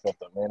answering that stuff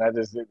though, man. I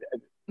just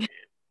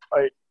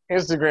like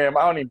Instagram.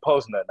 I don't even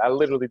post nothing. I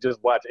literally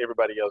just watch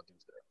everybody else do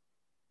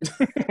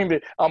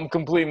stuff. I'm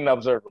completing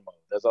observer mode.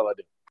 That's all I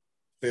do.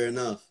 Fair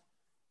enough.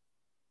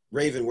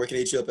 Raven, where can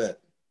they hit you up at?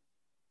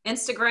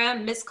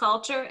 Instagram, Miss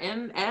Culture,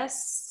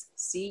 MSCULTURE.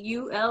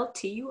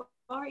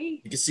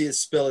 You can see it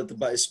spelled at the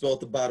bottom. It's spelled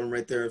at the bottom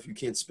right there. If you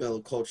can't spell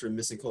culture,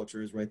 missing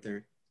culture is right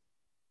there.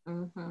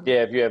 Mm-hmm.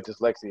 Yeah, if you have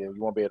dyslexia, you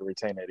won't be able to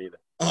retain that either.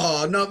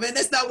 Oh no, man,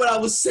 that's not what I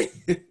was saying.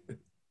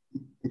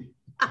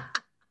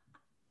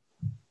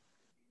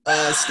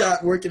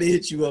 Scott, where can they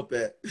hit you up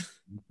at?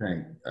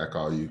 Thank. I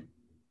call you.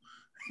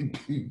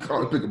 You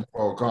call, pick up the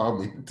phone, call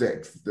me,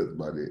 text. That's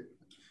about it.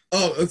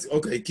 Oh,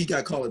 okay. He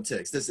got call and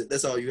text. That's it.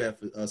 That's all you have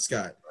for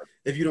Scott.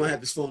 If you don't have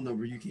his phone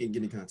number, you can't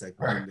get in contact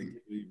with him to give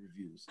you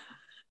reviews.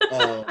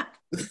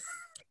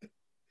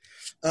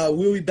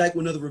 We'll be back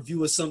with another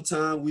review of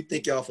sometime. We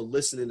thank y'all for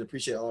listening.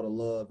 Appreciate all the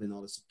love and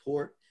all the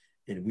support.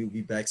 And we'll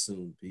be back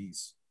soon.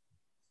 Peace.